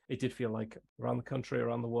 And it did feel like around the country,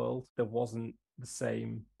 around the world, there wasn't the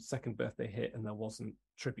same second birthday hit, and there wasn't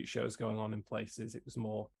tribute shows going on in places. It was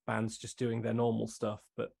more bands just doing their normal stuff,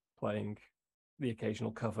 but playing the occasional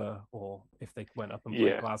cover, or if they went up and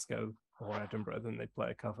played Glasgow or Edinburgh, then they'd play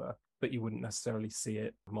a cover. But you wouldn't necessarily see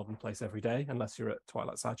it in Modern Place every day unless you're at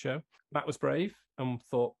Twilight Sideshow. Matt was brave and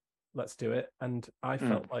thought, let's do it. And I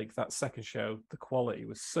felt like that second show, the quality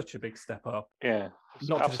was such a big step up. Yeah,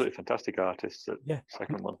 absolutely fantastic artists at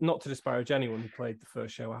second one. Not to disparage anyone who played the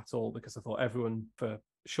first show at all, because I thought everyone, for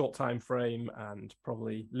short time frame and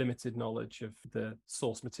probably limited knowledge of the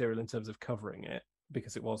source material in terms of covering it,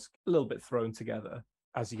 because it was a little bit thrown together.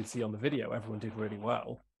 As you can see on the video, everyone did really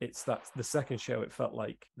well. It's that the second show, it felt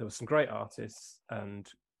like there were some great artists and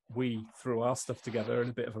we threw our stuff together in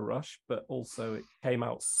a bit of a rush, but also it came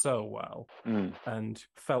out so well and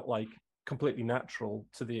felt like completely natural,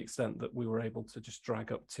 to the extent that we were able to just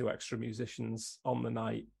drag up 2 extra musicians on the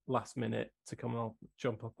night last minute to come and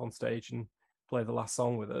jump up on stage and play the last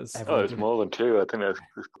song with us. It was more than 2. I think there's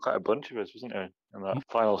quite a bunch of us, wasn't there, in that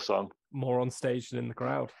final song? More on stage than in the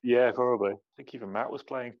crowd. Yeah, probably. I think even Matt was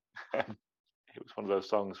playing. It was one of those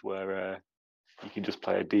songs where you can just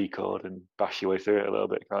play a D chord and bash your way through it a little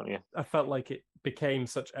bit, can't you? I felt like it became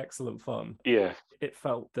such excellent fun. Yeah. It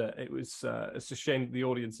felt that it was, it's a shame that the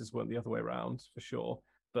audiences weren't the other way around, for sure.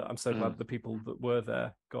 But I'm so glad the people that were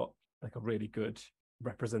there got like a really good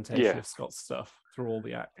representation of Scott's stuff through all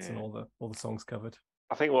the acts and all the songs covered.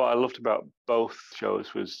 I think what I loved about both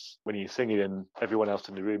shows was when you're singing and everyone else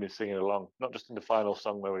in the room is singing along, not just in the final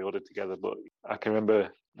song where we all did together, but I can remember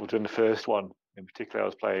during the first one in particular, I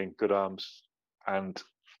was playing Good Arms and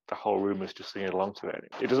the whole room was just singing along to it.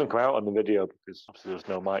 It doesn't come out on the video because obviously there's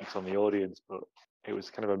no mics on the audience, but it was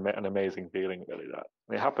kind of an amazing feeling, really, that.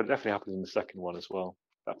 And it definitely happened in the second one as well.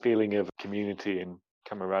 That feeling of community and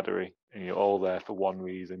camaraderie, and you're all there for one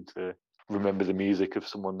reason, to remember the music of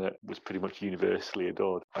someone that was pretty much universally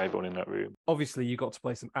adored by everyone in that room. Obviously, you got to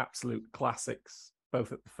play some absolute classics,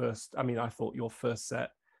 both at the first. I mean, I thought your first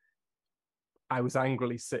set, I was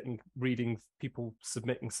angrily sitting, reading people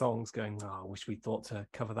submitting songs, going, oh, I wish we thought to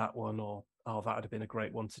cover that one, or, oh, that would have been a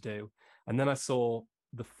great one to do. And then I saw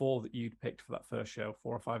the 4 that you'd picked for that first show,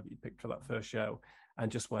 4 or 5 that you'd picked for that first show, and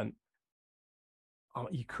just went, oh,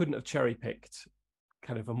 you couldn't have cherry-picked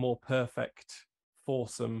kind of a more perfect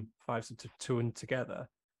foursome, 5 to 2 and together.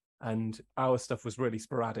 And our stuff was really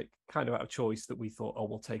sporadic, kind of out of choice, that we thought, oh,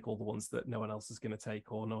 we'll take all the ones that no one else is going to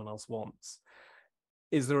take or no one else wants.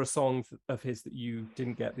 Is there a song of his that you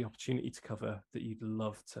didn't get the opportunity to cover that you'd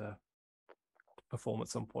love to perform at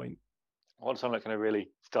some point? One song that kind of really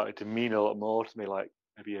started to mean a lot more to me, like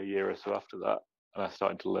maybe a year or so after that, and I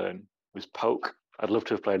started to learn, was Poke. I'd love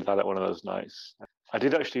to have played that at one of those nights. I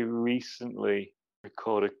did actually recently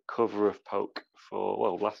record a cover of Poke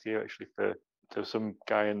last year actually, there was some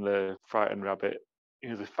guy in the Frightened Rabbit,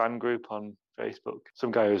 the fan group on Facebook.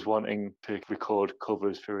 Some guy who was wanting to record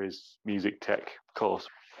covers for his music tech course.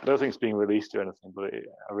 I don't think it's being released or anything, but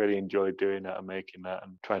I really enjoyed doing that and making that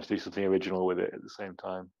and trying to do something original with it at the same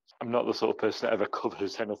time. I'm not the sort of person that ever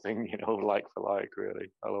covers anything, like for like,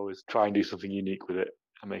 really. I'll always try and do something unique with it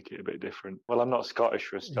and make it a bit different. Well, I'm not Scottish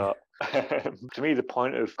for a start. To me, the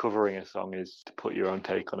point of covering a song is to put your own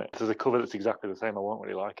take on it. If there's a cover that's exactly the same, I won't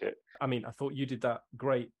really like it. I mean, I thought you did that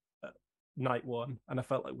great at night one, and I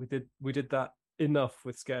felt like we did that enough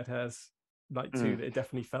with Scared Hares night two that it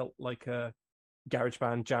definitely felt like a garage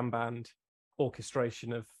band, jam band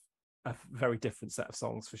orchestration of a very different set of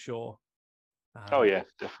songs for sure. Oh yeah,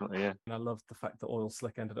 definitely, yeah. And I loved the fact that Oil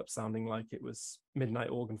Slick ended up sounding like it was Midnight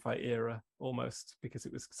Organ Fight era almost, because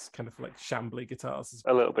it was kind of like shambly guitars.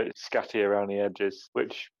 A little bit scatty around the edges,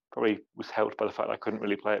 which probably was helped by the fact I couldn't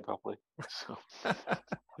really play it properly. So.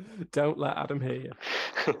 Don't let Adam hear you.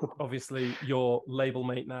 Obviously, your label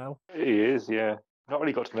mate now. He is, yeah. Not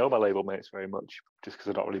really got to know my label mates very much, just because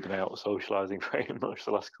I've not really been out socialising very much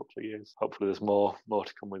the last couple of years. Hopefully there's more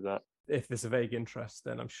to come with that. If there's a vague interest,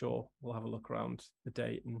 then I'm sure we'll have a look around the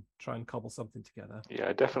date and try and cobble something together. Yeah,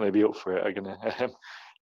 I'd definitely be up for it. I'm gonna,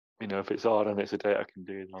 if it's on and it's a date I can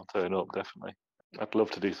do, then I'll turn up, definitely. I'd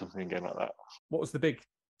love to do something again like that. What was the big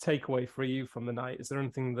takeaway for you from the night? Is there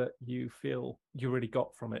anything that you feel you really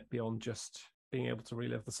got from it beyond just being able to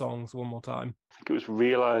relive the songs one more time? I think it was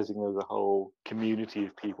realising there was a whole community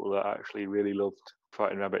of people that actually really loved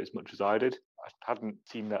Frightened Rabbit as much as I did. I hadn't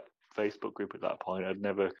seen that Facebook group at that point. I'd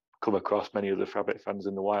never come across many other Rabbit fans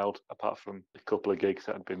in the wild, apart from a couple of gigs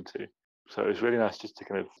that I'd been to. So it was really nice just to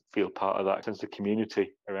kind of feel part of that sense of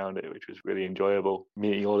community around it, which was really enjoyable.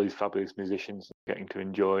 Meeting all these fabulous musicians, getting to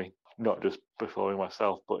enjoy not just performing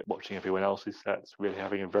myself, but watching everyone else's sets, really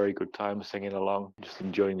having a very good time singing along, just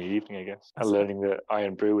enjoying the evening, I guess. And learning that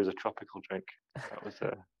Iron Brew is a tropical drink. That was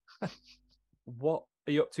What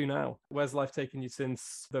are you up to now? Where's life taken you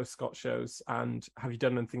since those Scott shows? And have you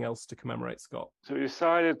done anything else to commemorate Scott? So we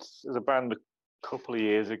decided as a band a couple of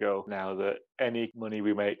years ago now that any money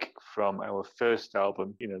we make from our first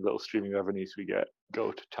album, little streaming revenues we get,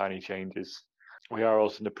 go to Tiny Changes. We are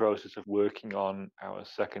also in the process of working on our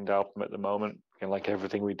second album at the moment. And like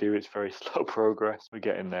everything we do, it's very slow progress. We're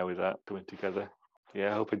getting there with that, coming together.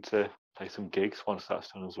 Yeah, hoping to play some gigs once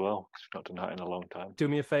that's done as well, because we've not done that in a long time. Do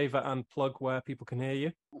me a favour and plug where people can hear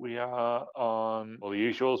you. We are on all the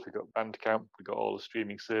usuals. We've got Bandcamp, we've got all the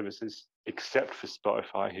streaming services, except for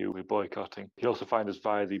Spotify, who we're boycotting. You can also find us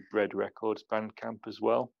via the Bread Records Bandcamp as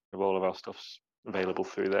well. All of our stuff's available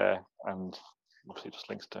through there, and obviously just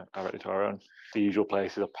links directly to our own. The usual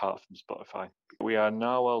places apart from Spotify. We are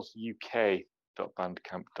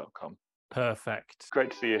narwhalsuk.bandcamp.com. Perfect. Great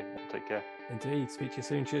to see you. Take care. Indeed. Speak to you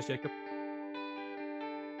soon. Cheers, Jacob.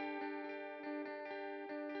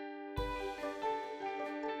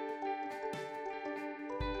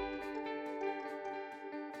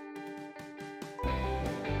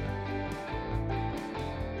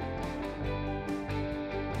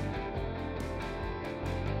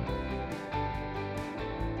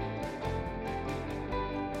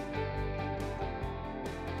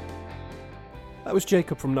 That was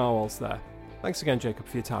Jacob from Narwhals there. Thanks again, Jacob,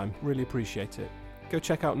 for your time. Really appreciate it. Go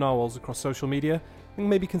check out Narwhals across social media and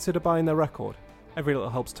maybe consider buying their record. Every little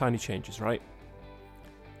helps Tiny Changes, right?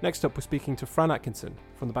 Next up, we're speaking to Fran Atkinson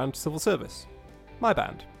from the band Civil Service, my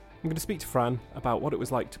band. I'm going to speak to Fran about what it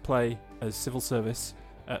was like to play as Civil Service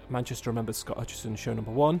at Manchester Remembers Scott Hutchison show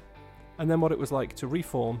number 1, and then what it was like to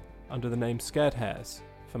reform under the name Scared Hares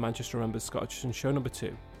for Manchester Remembers Scott Hutchison show number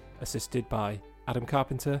 2, assisted by Adam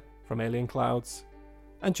Carpenter from Alien Clouds,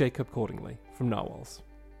 and Jacob Cordingley from Narwhals.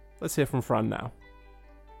 Let's hear from Fran now.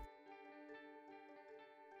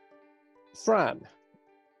 Fran,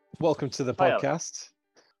 welcome to the podcast.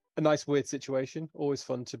 A nice weird situation. Always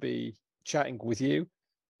fun to be chatting with you,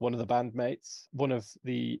 one of the bandmates, one of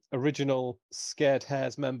the original Scared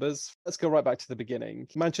Hares members. Let's go right back to the beginning.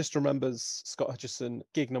 Manchester Remembers Scott Hutchison,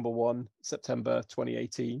 gig number 1, September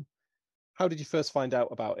 2018. How did you first find out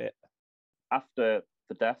about it? After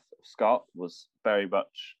the death of Scott, was very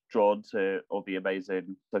much drawn to all the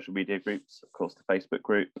amazing social media groups, of course, the Facebook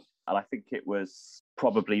group. And I think it was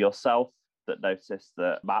probably yourself that noticed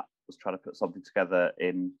that Matt was trying to put something together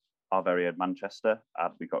in our very own Manchester.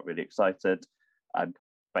 And we got really excited and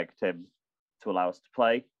begged him to allow us to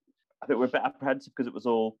play. I think we're a bit apprehensive because it was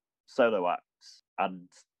all solo acts. And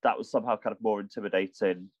that was somehow kind of more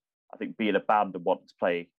intimidating I think, being a band and wanting to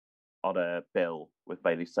play on a bill with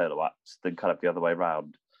mainly solo acts than kind of the other way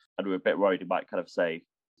around. And we were a bit worried he might kind of say,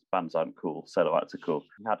 bands aren't cool, solo acts are cool.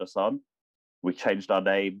 He had us on. We changed our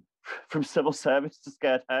name from Civil Service to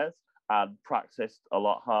Scared Hares and practiced a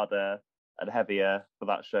lot harder and heavier for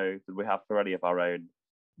that show than we have for any of our own.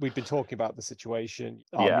 We've been talking about the situation,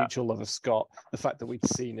 our mutual love of Scott, the fact that we'd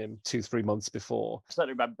seen him 2-3 months before. I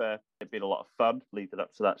certainly remember it being a lot of fun leading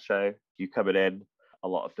up to that show. You coming in, a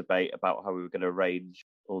lot of debate about how we were going to arrange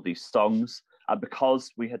all these songs. And because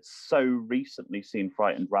we had so recently seen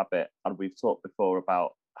Frightened Rabbit, and we've talked before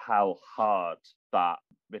about how hard that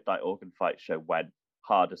Midnight Organ Fight show went,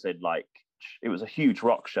 hard as in like, it was a huge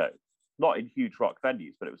rock show. Not in huge rock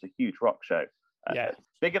venues, but it was a huge rock show.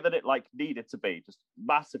 Bigger than it like needed to be, just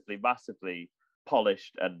massively, massively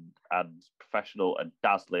polished and professional and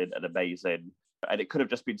dazzling and amazing. And it could have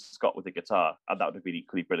just been Scott with a guitar, and that would have been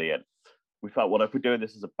equally brilliant. We felt, well, if we're doing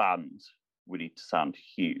this as a band, we need to sound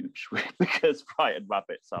huge because Frightened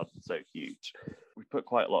Rabbit sounded so huge. We put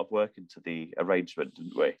quite a lot of work into the arrangement,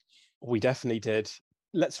 didn't we? We definitely did.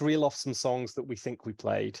 Let's reel off some songs that we think we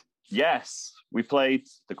played. Yes, we played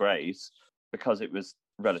The Greys because it was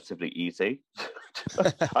relatively easy.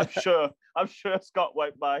 I'm sure Scott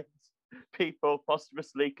won't mind people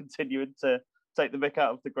posthumously continuing to take the mick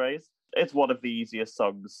out of The Greys. It's one of the easiest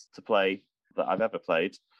songs to play that I've ever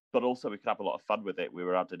played, but also we could have a lot of fun with it. We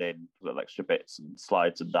were adding in little extra bits and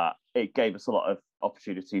slides and that. It gave us a lot of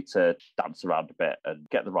opportunity to dance around a bit and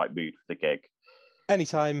get the right mood for the gig.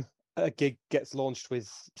 Anytime a gig gets launched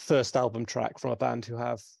with first album track from a band who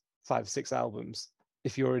have 5 or 6 albums,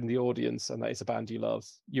 if you're in the audience and that is a band you love,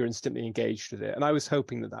 you're instantly engaged with it. And I was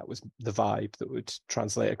hoping that was the vibe that would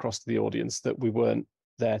translate across to the audience, that we weren't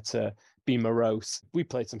there to be morose. We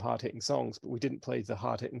played some hard-hitting songs, but we didn't play the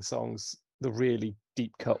hard-hitting songs, the really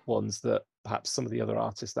deep-cut ones that perhaps some of the other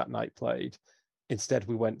artists that night played. Instead,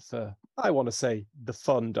 we went for, I want to say, the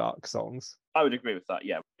fun, dark songs. I would agree with that,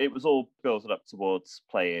 yeah. It was all building up towards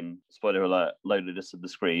playing, spoiler alert, Loneliness and the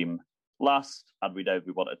Scream last, and we know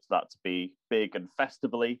we wanted that to be big and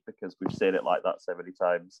festivally because we've seen it like that so many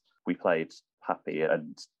times. We played happy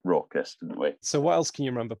and raucous, didn't we? So what else can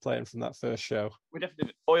you remember playing from that first show? We definitely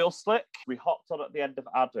did Oil Slick. We hopped on at the end of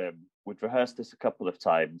Adam. We'd rehearsed this a couple of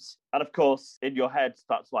times. And of course, in your head,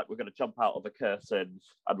 that's like we're going to jump out of a curtain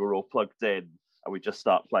and we're all plugged in and we just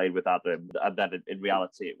start playing with Adam. And then in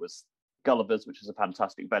reality, it was Gulliver's, which is a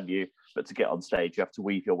fantastic venue. But to get on stage, you have to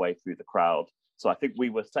weave your way through the crowd. So I think we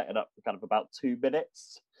were setting up for kind of about 2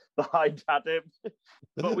 minutes behind Adam.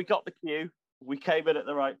 But we got the cue. We came in at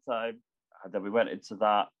the right time. And then we went into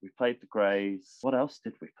that. We played The Greys. What else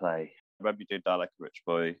did we play? I remember you doing Die Like a Rich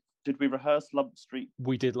Boy. Did we rehearse Lump Street?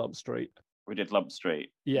 We did Lump Street. We did Lump Street.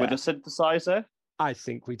 Yeah. With a synthesizer? I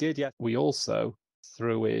think we did, yeah. We also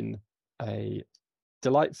threw in a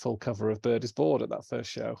delightful cover of Bird is Bored at that first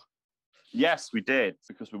show. Yes, we did,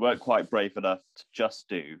 because we weren't quite brave enough to just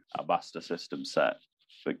do a Master System set,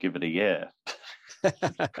 but give it a year.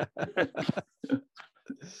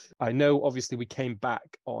 I know, obviously, we came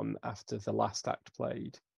back on after the last act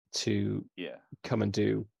played to come and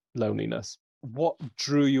do Loneliness. What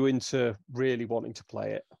drew you into really wanting to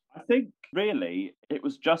play it? I think, really, it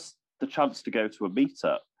was just the chance to go to a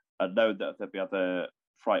meetup and know that there'd be other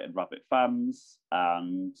Frightened Rabbit fans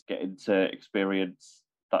and getting to experience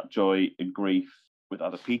that joy and grief with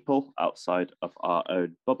other people outside of our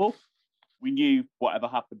own bubble. We knew whatever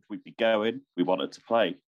happened, we'd be going. We wanted to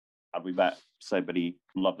play. And we met so many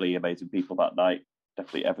lovely, amazing people that night.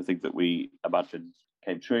 Definitely everything that we imagined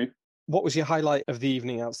came true. What was your highlight of the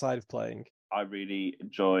evening outside of playing? I really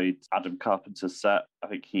enjoyed Adam Carpenter's set. I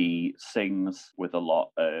think he sings with a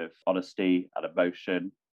lot of honesty and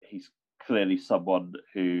emotion. He's clearly someone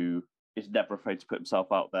who is never afraid to put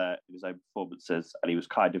himself out there in his own performances, and he was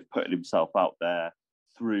kind of putting himself out there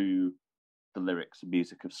through the lyrics and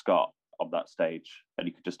music of Scott on that stage, and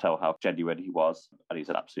you could just tell how genuine he was, and he's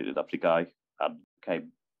an absolutely lovely guy, and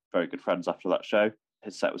became very good friends after that show.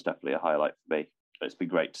 His set was definitely a highlight for me. It's been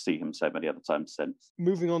great to see him so many other times since.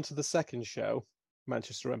 Moving on to the second show,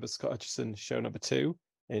 Manchester Remembers Scott Hutchison, show number 2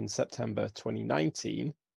 in September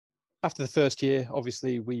 2019. After the first year,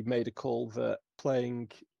 obviously, we made a call that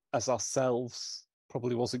playing as ourselves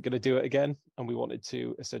probably wasn't going to do it again, and we wanted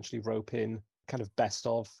to essentially rope in kind of best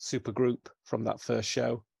of supergroup from that first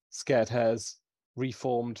show. Scared Hares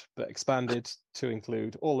reformed but expanded to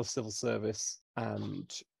include all of Civil Service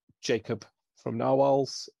and Jacob from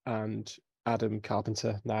Narwhals and Adam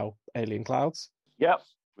Carpenter, now Alien Clouds. Yep,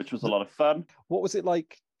 which was a lot of fun. What was it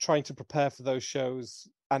like trying to prepare for those shows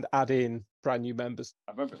and add in brand new members?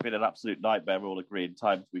 I remember it being an absolute nightmare all agreeing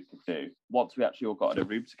times we could do. Once we actually all got in a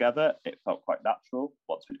room together, it felt quite natural.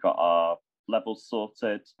 Once we'd got our levels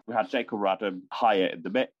sorted, we had Jake or Adam higher in the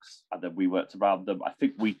mix, and then we worked around them. I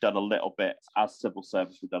think we'd done a little bit, as civil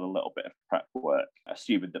service, we'd done a little bit of prep work,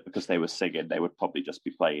 assuming that because they were singing, they would probably just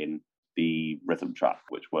be playing the rhythm track,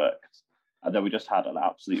 which worked. And then we just had an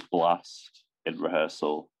absolute blast in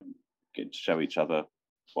rehearsal, getting to show each other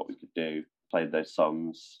what we could do, playing those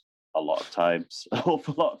songs a lot of times, an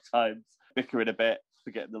awful lot of times, bickering a bit,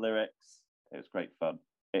 forgetting the lyrics. It was great fun.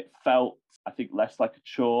 It felt, I think, less like a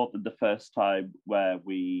chore than the first time where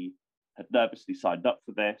we had nervously signed up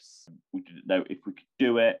for this. We didn't know if we could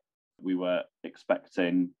do it. We were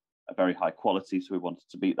expecting a very high quality, so we wanted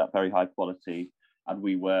to meet that very high quality. And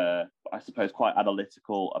we were, I suppose, quite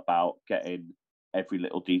analytical about getting every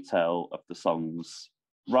little detail of the songs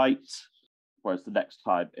right. Whereas the next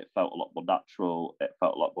time, it felt a lot more natural. It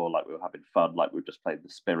felt a lot more like we were having fun, like we were just playing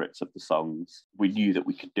the spirits of the songs. We knew that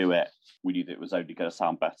we could do it. We knew that it was only going to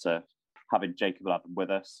sound better. Having Jacob and Adam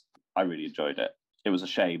with us, I really enjoyed it. It was a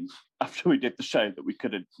shame after we did the show that we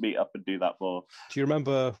couldn't meet up and do that more. Do you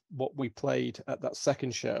remember what we played at that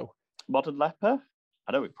second show? Modern Leper?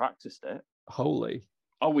 I know we practiced it. Holy.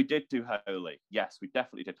 Oh, we did do Holy. Yes, we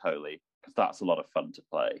definitely did Holy, because that's a lot of fun to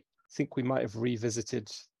play. I think we might have revisited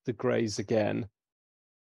the Greys again,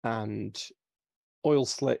 and Oil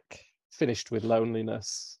Slick finished with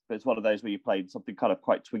Loneliness. It's one of those where you played something kind of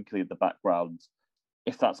quite twinkly in the background.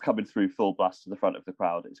 If that's coming through full blast to the front of the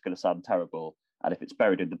crowd, it's going to sound terrible. And if it's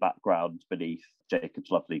buried in the background beneath Jacob's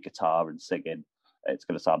lovely guitar and singing, it's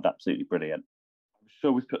going to sound absolutely brilliant. I'm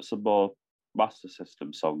sure we put some more Master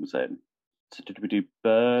System songs in. So did we do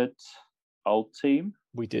Bird, Old Team?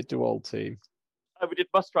 We did do Old Team. Oh, we did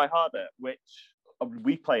Must Try Harder, which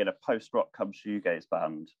we play in a post-rock come shoegaze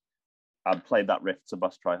band, and playing that riff to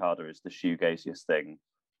Must Try Harder is the shoegaziest thing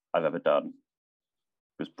I've ever done.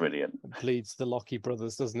 It was brilliant. It bleeds the Lockie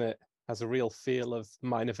Brothers, doesn't it? Has a real feel of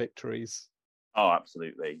Minor Victories. Oh,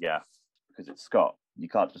 absolutely, yeah. Because it's Scott. You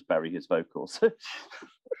can't just bury his vocals.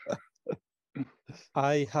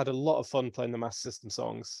 I had a lot of fun playing the Master System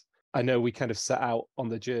songs. I know we kind of set out on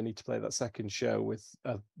the journey to play that second show with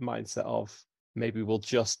a mindset of maybe we'll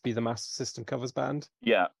just be the Master System covers band.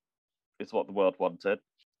 Yeah, it's what the world wanted.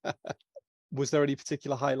 Was there any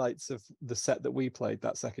particular highlights of the set that we played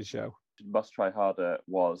that second show? Must Try Harder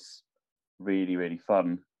was really, really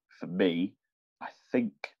fun for me. I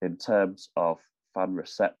think in terms of fan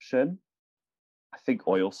reception, I think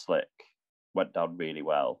Oil Slick went down really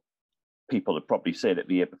well. People had probably seen it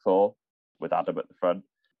the year before with Adam at the front,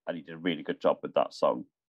 and he did a really good job with that song.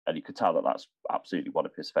 And you could tell that that's absolutely one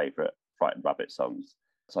of his favourite Frightened Rabbit songs.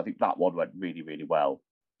 So I think that one went really, really well.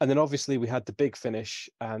 And then obviously we had the big finish,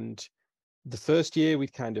 and the first year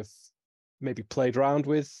we'd kind of maybe played around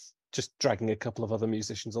with just dragging a couple of other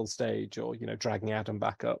musicians on stage, or, you know, dragging Adam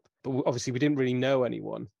back up. But obviously we didn't really know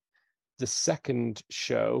anyone. The second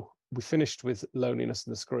show, we finished with Loneliness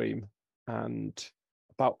and the Scream, and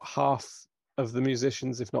about half of the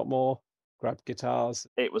musicians, if not more, grabbed guitars.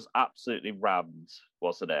 It was absolutely rammed,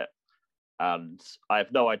 wasn't it? And I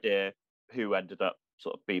have no idea who ended up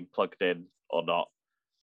sort of being plugged in or not.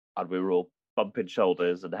 And we were all bumping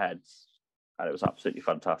shoulders and heads, and it was absolutely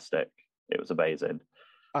fantastic. It was amazing.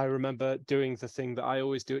 I remember doing the thing that I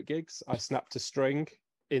always do at gigs. I snapped a string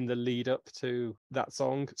in the lead up to that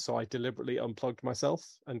song, so I deliberately unplugged myself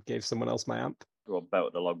and gave someone else my amp. Everyone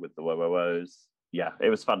belted along with the whoa-whoa-whoas. Yeah, it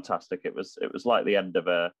was fantastic. It was like the end of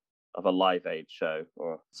a Live Aid show,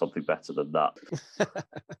 or something better than that.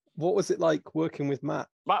 What was it like working with Matt?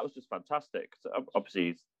 Matt was just fantastic. So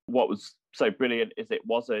obviously, what was so brilliant is it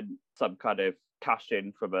wasn't some kind of cash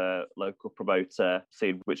in from a local promoter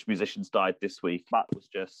seeing which musicians died this week. Matt was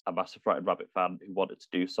just a massive Frightened Rabbit fan who wanted to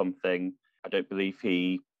do something. I don't believe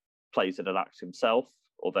he plays in an act himself,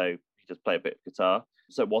 although he does play a bit of guitar.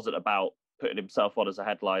 So it wasn't about putting himself on as a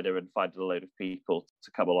headliner and finding a load of people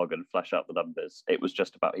to come along and flesh out the numbers. It was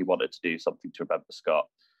just about he wanted to do something to remember Scott,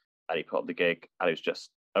 and he put on the gig, and he was just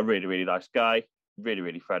a really, really nice guy, really,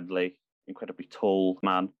 really friendly, incredibly tall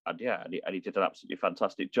man. And yeah, and he did an absolutely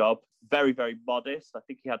fantastic job. Very, very modest. I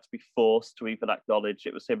think he had to be forced to even acknowledge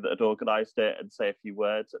it was him that had organised it and say a few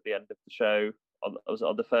words at the end of the show. Was it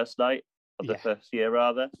on the first night? On the first year,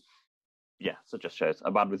 rather? Yeah, so it just shows a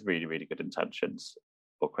man with really, really good intentions.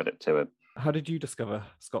 All credit to him. How did you discover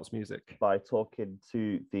Scott's music? By talking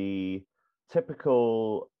to the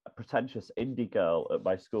typical pretentious indie girl at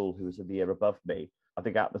my school who was in the year above me. I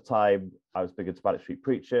think at the time I was big into Manic Street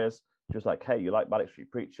Preachers. She was like, hey, you like Manic Street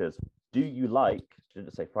Preachers? Do you like, she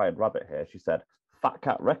didn't say Frightened Rabbit here, she said Fat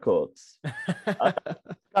Cat Records.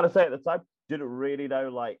 Gotta say, at the time, didn't really know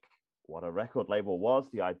like what a record label was.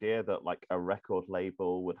 The idea that like a record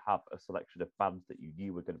label would have a selection of bands that you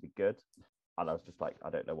knew were going to be good, and I was just like, I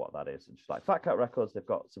don't know what that is. And just like Fat Cat Records, they've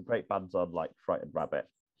got some great bands on, like Frightened Rabbit.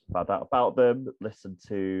 Found out about them, listened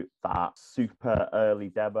to that super early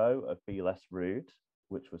demo of Be Less Rude,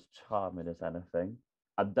 which was charming as anything,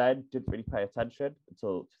 and then didn't really pay attention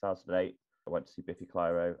until 2008. I went to see Biffy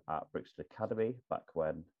Clyro at Brixton Academy back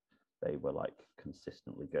when they were like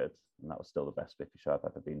consistently good, and that was still the best Biffy show I've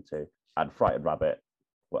ever been to. And Frightened Rabbit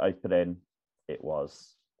were opening. It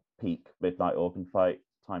was peak Midnight Organ Fight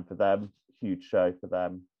time for them. Huge show for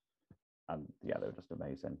them, and yeah, they were just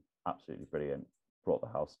amazing, absolutely brilliant. Brought the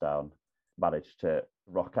house down. Managed to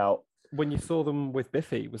rock out. When you saw them with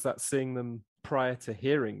Biffy, was that seeing them prior to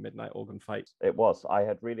hearing Midnight Organ Fight? It was. I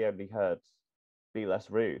had really only heard Be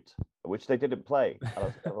Less Rude, which they didn't play. And I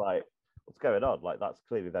was kind of like, what's going on? Like, that's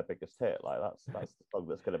clearly their biggest hit. Like, that's the song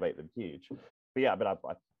that's going to make them huge. But yeah, I mean, I'm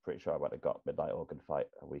pretty sure I went and got Midnight Organ Fight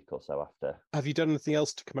a week or so after. Have you done anything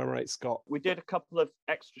else to commemorate Scott? We did a couple of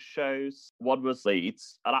extra shows. One was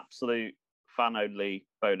Leeds, an absolute fan-only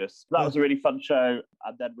bonus. That was a really fun show.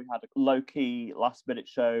 And then we had a low-key last-minute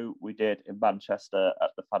show we did in Manchester at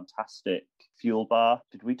the fantastic Fuel Bar.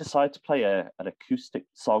 Did we decide to play an acoustic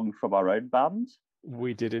song from our own band?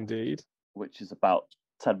 We did indeed. Which is about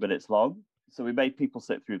 10 minutes long. So we made people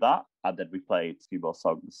sit through that, and then we played a few more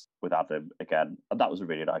songs with Adam again, and that was a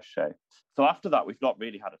really nice show. So after that, we've not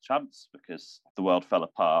really had a chance because the world fell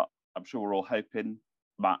apart. I'm sure we're all hoping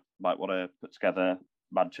Matt might want to put together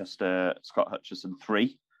Manchester Scott Hutchison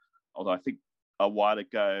 3, although I think a while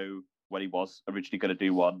ago, when he was originally going to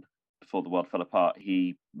do one before the world fell apart,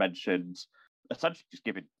 he mentioned essentially just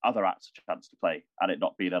giving other acts a chance to play, and it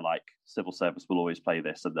not being a like civil service will always play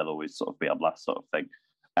this and they'll always sort of be on last sort of thing,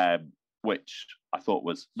 which I thought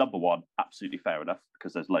was, number one, absolutely fair enough,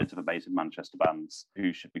 because there's loads of amazing Manchester bands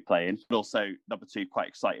who should be playing, but also number two, quite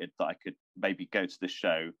excited that I could maybe go to this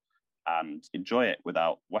show and enjoy it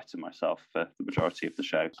without wetting myself for the majority of the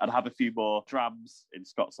show, and have a few more drams in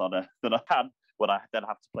Scott's honour than I can when I then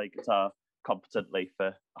have to play guitar competently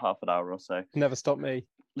for half an hour or so. Never stopped me.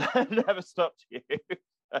 Never stopped you.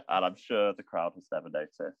 And I'm sure the crowd has never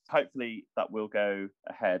noticed. Hopefully that will go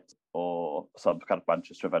ahead, or some kind of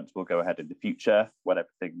Manchester events will go ahead in the future when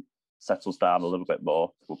everything settles down a little bit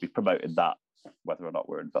more. We'll be promoting that, whether or not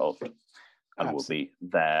we're involved. And we'll be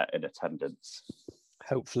there in attendance.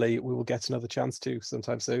 Hopefully we will get another chance to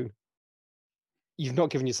sometime soon. You've not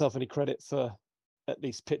given yourself any credit for at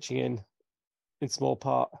least pitching in small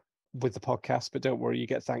part with the podcast, but don't worry, you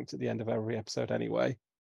get thanked at the end of every episode anyway.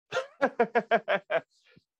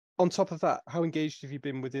 On top of that, how engaged have you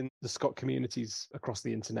been within the Scott communities across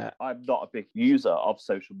the internet? I'm not a big user of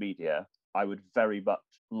social media. I would very much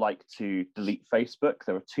like to delete Facebook.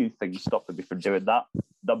 There are two things stopping me from doing that.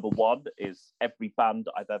 Number one is every band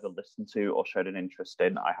I've ever listened to or showed an interest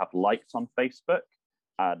in, I have liked on Facebook.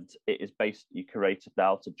 And it is basically curated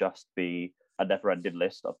now to just be a never-ending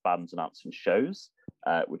list of bands announcing shows,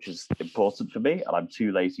 which is important for me. And I'm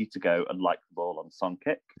too lazy to go and like them all on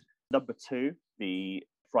Songkick. Number two, the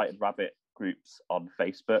Frightened Rabbit groups on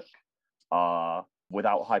Facebook are,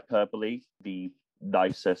 without hyperbole, the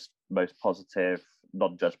nicest, most positive,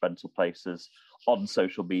 non-judgmental places on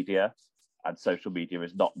social media. And social media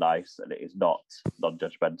is not nice, and it is not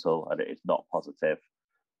non-judgmental, and it is not positive.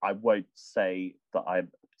 I won't say that I'm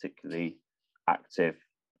a particularly active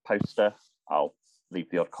poster. I'll leave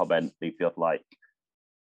the odd comment, leave the odd like,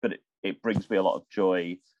 but it brings me a lot of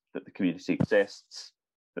joy that the community exists,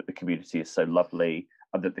 that the community is so lovely,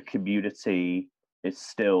 and that the community is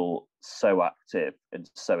still so active and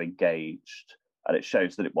so engaged. And it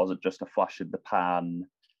shows that it wasn't just a flash in the pan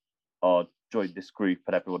or join this group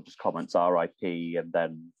and everyone just comments RIP and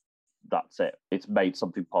then that's it. It's made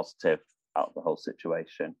something positive out of the whole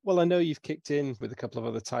situation. Well, I know you've kicked in with a couple of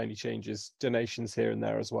other Tiny Changes donations here and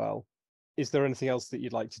there as well. Is there anything else that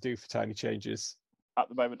you'd like to do for Tiny Changes? At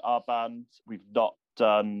the moment, our band, we've not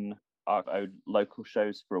done our own local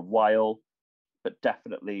shows for a while, but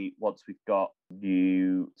definitely once we've got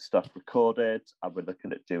new stuff recorded and we're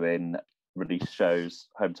looking at doing release shows,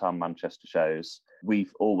 hometown Manchester shows,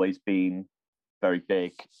 we've always been very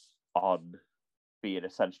big on being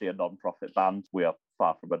essentially a non-profit band. We are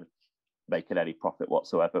far from making any profit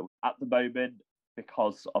whatsoever. At the moment,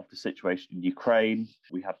 because of the situation in Ukraine,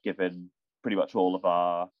 we have given pretty much all of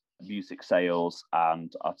our music sales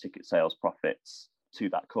and our ticket sales profits to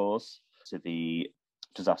that cause, to the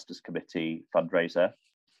Disasters Committee fundraiser.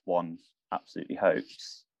 One absolutely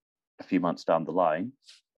hopes a few months down the line,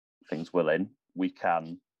 things willing, we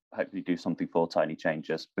can hopefully do something for Tiny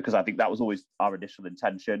Changes, because I think that was always our initial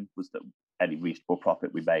intention, was that any reasonable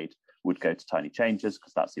profit we made would go to Tiny Changes,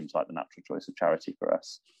 because that seems like the natural choice of charity for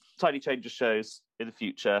us. Tiny Changes shows in the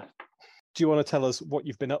future. Do you want to tell us what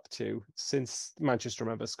you've been up to since Manchester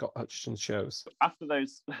Remember Scott Hutchison shows? After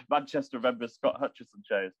those Manchester Remember Scott Hutchison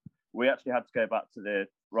shows, we actually had to go back to the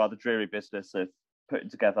rather dreary business of putting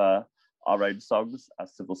together our own songs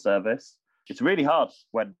as civil service. It's really hard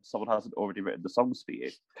when someone hasn't already written the songs for you.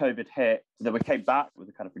 COVID hit, and then we came back with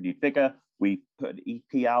a kind of renewed vigour. We put an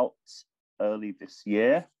EP out early this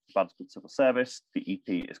year. The band's called Civil Service. The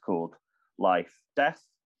EP is called Life, Death,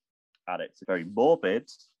 and it's a very morbid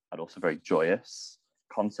and also very joyous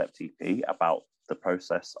concept EP about the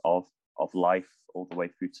process of life all the way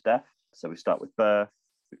through to death. So we start with birth,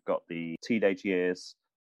 we've got the teenage years,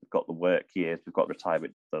 we've got the work years, we've got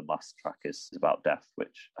retirement. The last track is about death,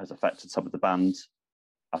 which has affected some of the band,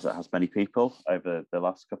 as it has many people, over the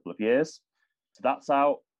last couple of years. So that's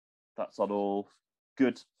out. That's on all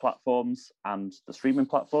good platforms and the streaming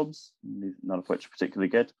platforms, none of which are particularly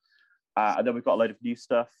good. And then we've got a load of new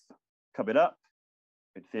stuff coming up.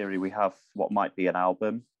 In theory, we have what might be an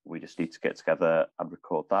album. We just need to get together and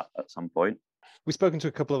record that at some point. We've spoken to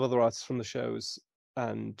a couple of other artists from the shows,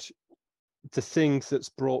 and the thing that's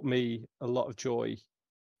brought me a lot of joy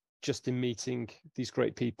just in meeting these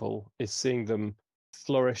great people is seeing them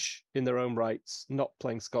flourish in their own rights, not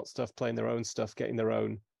playing Scott stuff, playing their own stuff, getting their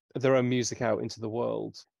own music out into the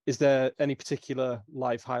world. Is there any particular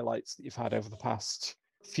live highlights that you've had over the past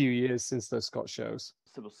few years since those Scott shows?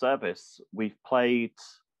 Civil Service, we've played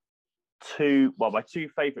my two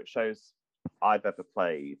favourite shows I've ever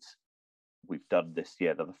played, we've done this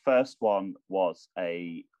year. The first one was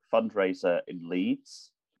a fundraiser in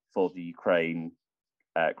Leeds for the Ukraine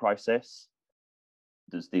crisis.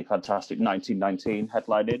 There's the fantastic 1919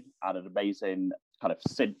 headlining and an amazing kind of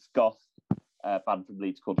synth goth band from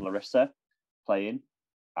Leeds called Larissa playing.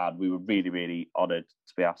 And we were really, really honoured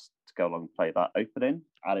to be asked to go along and play that opening.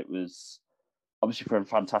 And it was obviously for a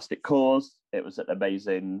fantastic cause. It was an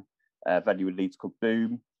amazing venue in Leeds called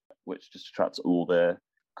Boom, which just attracts all the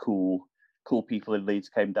cool people in Leeds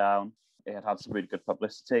came down. It had some really good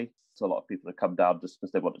publicity. So a lot of people had come down just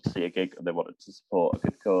because they wanted to see a gig and they wanted to support a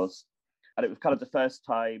good cause. And it was kind of the first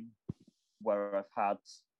time where I've had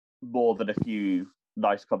more than a few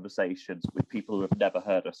nice conversations with people who have never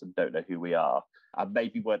heard us and don't know who we are, and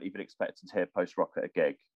maybe weren't even expecting to hear post-rock at a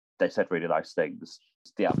gig. They said really nice things.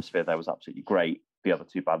 The atmosphere there was absolutely great. The other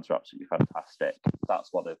two bands are absolutely fantastic.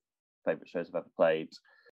 That's one of the favourite shows I've ever played.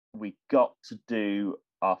 We got to do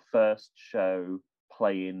our first show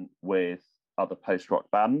playing with other post-rock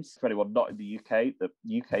bands. For anyone not in the UK, the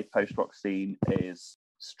UK post-rock scene is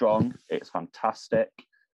strong. It's fantastic,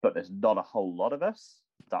 but there's not a whole lot of us.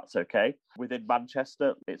 That's okay. Within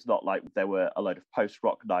Manchester, it's not like there were a load of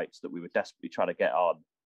post-rock nights that we were desperately trying to get on.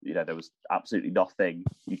 You know, there was absolutely nothing.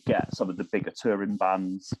 You'd get some of the bigger touring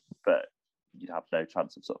bands, but you'd have no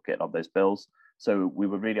chance of sort of getting on those bills. So we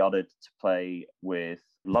were really honoured to play with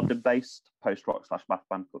London-based post-rock / math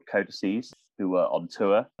band called Codices, who were on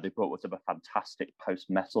tour. They brought with them a fantastic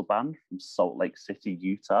post-metal band from Salt Lake City,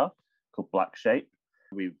 Utah, called Black Shape.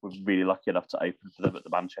 We were really lucky enough to open for them at the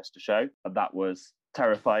Manchester show, and that was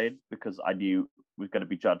terrifying because I knew we were going to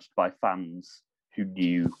be judged by fans who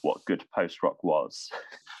knew what good post-rock was.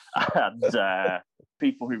 And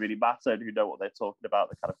people who really mattered, who know what they're talking about,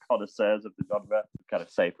 the kind of connoisseurs of the genre, kind of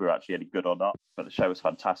say if we were actually any good or not. But the show was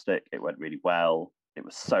fantastic. It went really well. It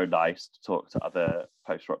was so nice to talk to other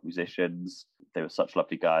post-rock musicians. They were such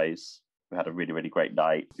lovely guys. We had a really, really great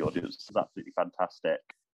night. The audience was absolutely fantastic.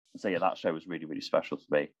 So yeah, that show was really, really special to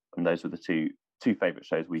me. And those were the two favourite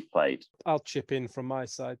shows we've played. I'll chip in from my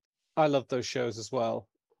side. I love those shows as well.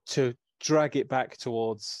 To drag it back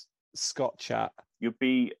towards Scott Chat. You'd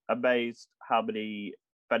be amazed how many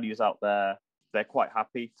venues out there, they're quite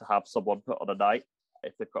happy to have someone put on a night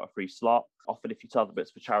if they've got a free slot. Often if you tell them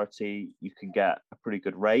it's for charity, you can get a pretty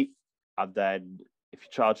good rate. And then if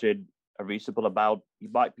you're charging a reasonable amount, you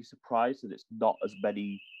might be surprised that it's not as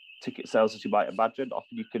many ticket sales as you might imagine.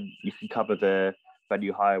 Often you can cover the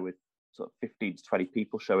venue hire with sort of 15 to 20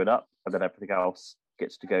 people showing up, and then everything else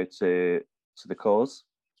gets to go to the cause.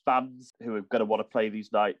 Bands who are going to want to play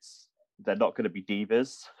these nights, they're not going to be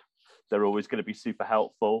divas. They're always going to be super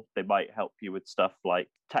helpful. They might help you with stuff like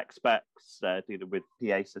tech specs, dealing with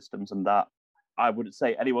PA systems and that. I wouldn't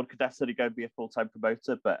say anyone could necessarily go and be a full-time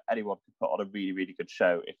promoter, but anyone can put on a really, really good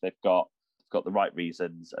show if they've got the right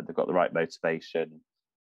reasons and they've got the right motivation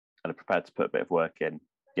and are prepared to put a bit of work in.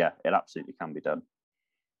 Yeah, it absolutely can be done.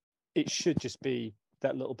 It should just be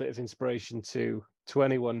that little bit of inspiration to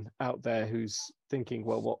anyone out there who's thinking,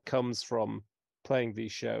 well, what comes from playing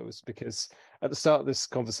these shows? Because at the start of this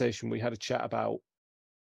conversation, we had a chat about,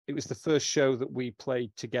 it was the first show that we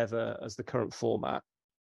played together as the current format,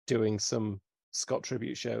 doing some Scott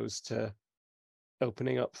tribute shows to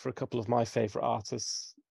opening up for a couple of my favorite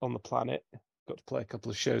artists on the planet. Got to play a couple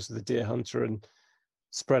of shows with the Deer Hunter and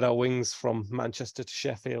spread our wings from Manchester to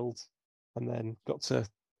Sheffield, and then got to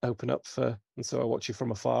open up for And So I Watch You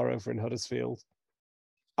From Afar over in Huddersfield.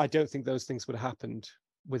 I don't think those things would have happened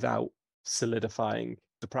without solidifying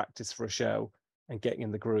the practice for a show and getting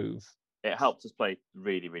in the groove. It helped us play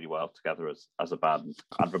really, really well together as a band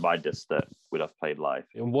and remind us that we'd have played live.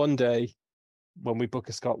 And one day, when we book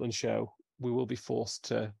a Scotland show, we will be forced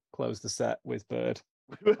to close the set with Bird.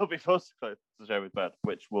 We will be forced to close the show with Bird,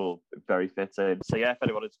 which will be very fitting. So yeah, if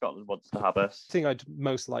anyone in Scotland wants to have us. The thing I'd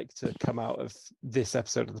most like to come out of this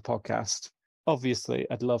episode of the podcast, obviously,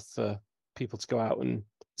 I'd love for people to go out and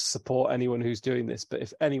support anyone who's doing this, but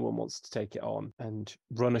if anyone wants to take it on and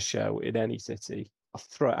run a show in any city, I'll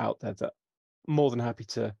throw it out there that I'm more than happy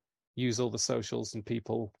to use all the socials and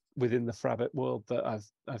people within the Frabbit world that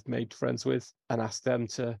I've made friends with and ask them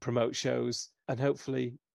to promote shows and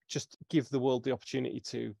hopefully just give the world the opportunity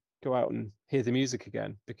to go out and hear the music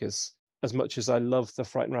again. Because as much as I love the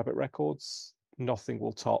Frightened Rabbit records, nothing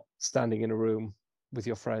will top standing in a room with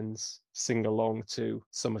your friends, sing along to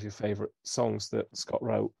some of your favorite songs that Scott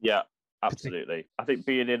wrote. Yeah, absolutely. I think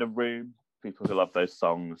being in a room, people who love those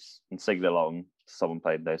songs and singing along to someone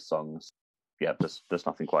playing those songs, yeah, there's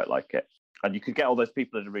nothing quite like it. And you could get all those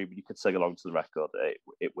people in a room and you could sing along to the record.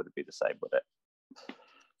 It wouldn't be the same, would it?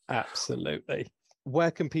 Absolutely.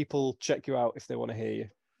 Where can people check you out if they want to hear you?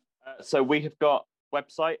 So we have got a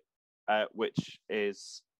website, which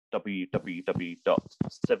is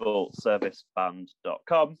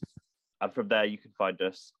www.civilserviceband.com. And from there, you can find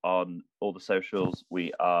us on all the socials.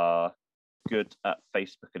 We are good at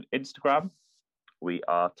Facebook and Instagram. We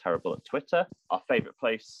are terrible at Twitter. Our favourite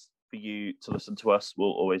place for you to listen to us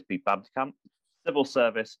will always be Bandcamp,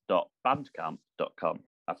 civilservice.bandcamp.com.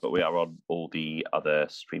 But we are on all the other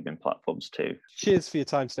streaming platforms too. Cheers for your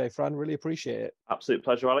time today, Fran. Really appreciate it. Absolute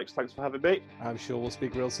pleasure, Alex. Thanks for having me. I'm sure we'll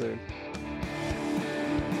speak real soon.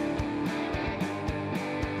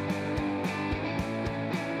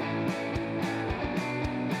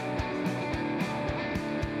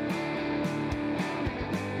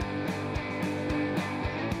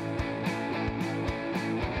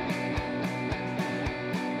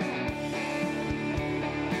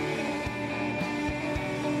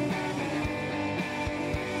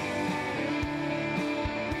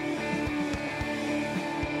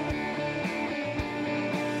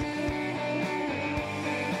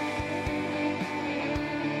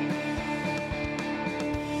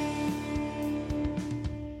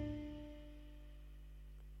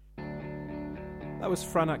 That was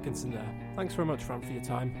Fran Atkinson there. Thanks very much, Fran, for your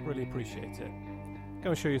time. Really appreciate it.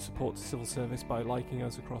 Go and show your support to civil service by liking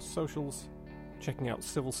us across socials, checking out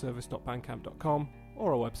civilservice.bandcamp.com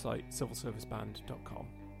or our website, civilserviceband.com.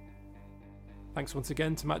 Thanks once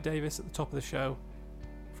again to Matt Davis at the top of the show,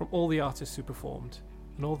 from all the artists who performed,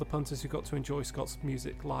 and all the punters who got to enjoy Scott's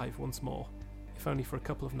music live once more, if only for a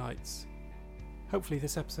couple of nights. Hopefully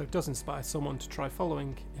this episode does inspire someone to try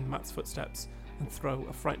following in Matt's footsteps and throw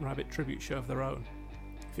a Frightened Rabbit tribute show of their own.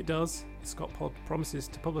 If it does, the Scott Pod promises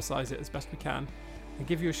to publicise it as best we can and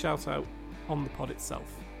give you a shout out on the pod itself.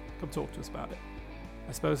 Come talk to us about it.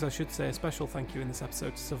 I suppose I should say a special thank you in this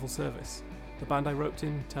episode to Civil Service, the band I roped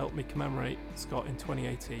in to help me commemorate Scott in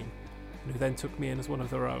 2018, and who then took me in as one of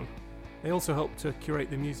their own. They also helped to curate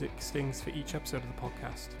the music stings for each episode of the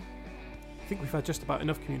podcast. I think we've had just about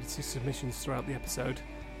enough community submissions throughout the episode,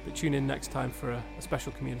 but tune in next time for a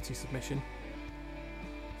special community submission.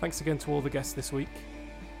 Thanks again to all the guests this week.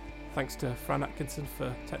 Thanks to Fran Atkinson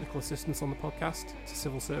for technical assistance on the podcast, to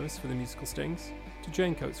Civil Service for the musical stings, to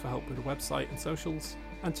Jane Coates for help with the website and socials,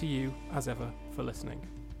 and to you, as ever, for listening.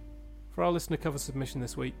 For our listener cover submission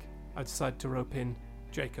this week, I decided to rope in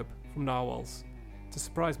Jacob from Narwhals to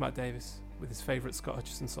surprise Matt Davis with his favourite Scott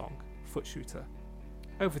Hutchison song, Foot Shooter.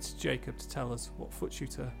 Over to Jacob to tell us what Foot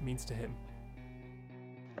Shooter means to him.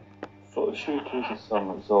 Foot Shooter is a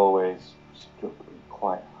song that's always struck me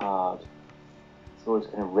quite hard. It's always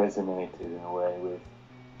kind of resonated in a way with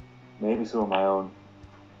maybe some of my own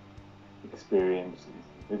experiences,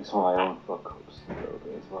 maybe some of my own fuck-ups a little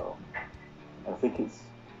bit as well. And I think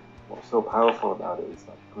what's so powerful about it is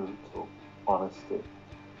that brutal honesty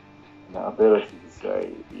and that ability to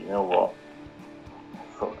say, you know what, I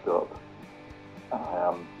fucked up and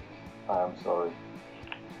I am sorry.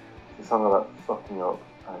 It's a song about fucking up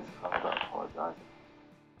and it's a song about apologising.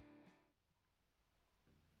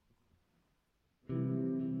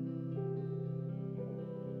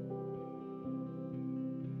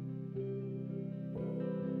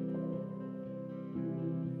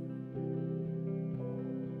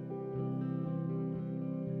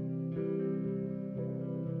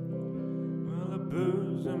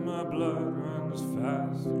 booze in my blood runs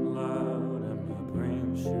fast and loud, and my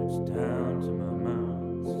brain shoots down to my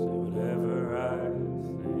mouth. So whatever I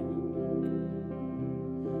think,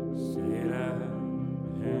 say it out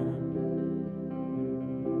him.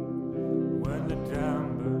 When the dam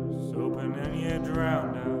bursts open and you're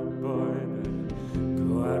drowned out, boy, better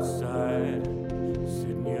go outside, sit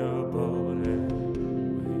in your boat and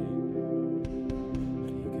wait till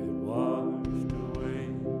you get washed away.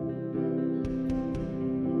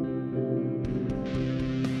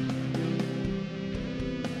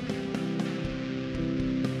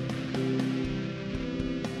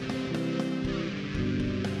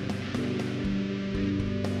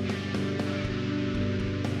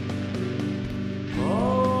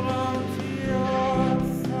 Hold on to your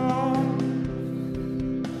thumbs,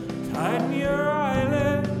 tighten your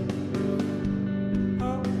eyelids.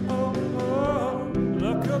 Oh, oh, oh,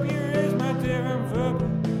 look up your ears, my dear, and verbal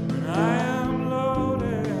when I am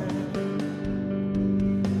loaded.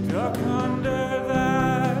 Duck under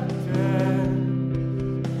that deck,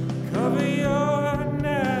 cover your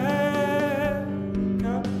neck.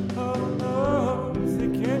 Oh, oh,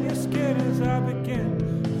 thicken your skin as I begin.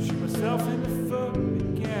 Shoot myself in the foot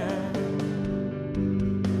again.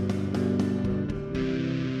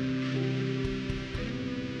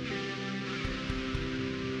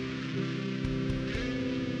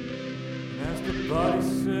 And as the body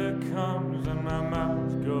succumbs and my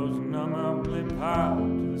mouth goes numb, I'm limp out to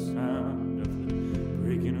the sound of the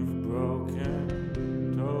breaking of broken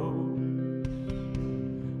toes.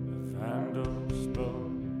 A vandal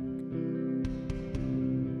spoke,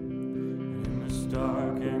 and in the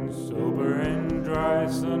stark and sober and dry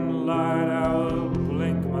sunlight I will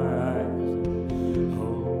blink my eyes and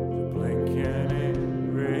hold the blinking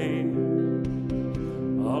erase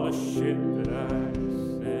all the shit that I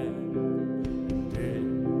said and did.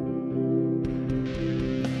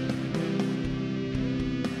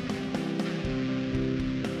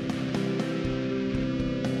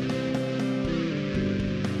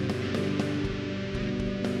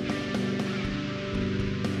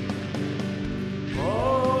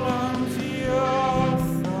 Hold on to your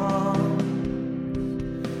thumbs,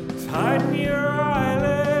 tighten your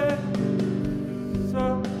eyelids.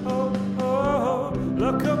 Oh, oh, oh,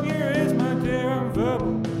 look up your ears, my dear, and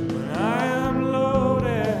verbal when I am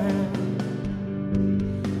loaded.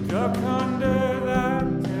 Duck under that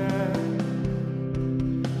deck,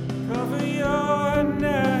 cover your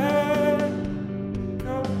neck.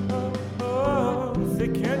 Oh, oh, oh,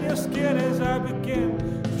 thicken your skin as I begin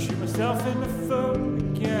to shoot myself in the foot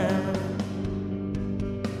again.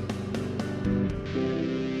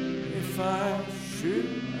 If I shoot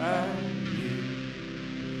at you,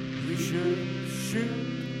 you should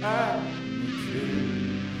shoot at me too.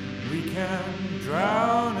 We can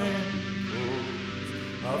drown in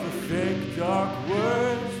pools of the thick, dark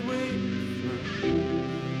words we threw.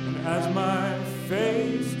 And as my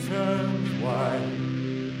face turns white,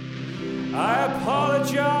 I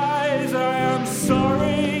apologize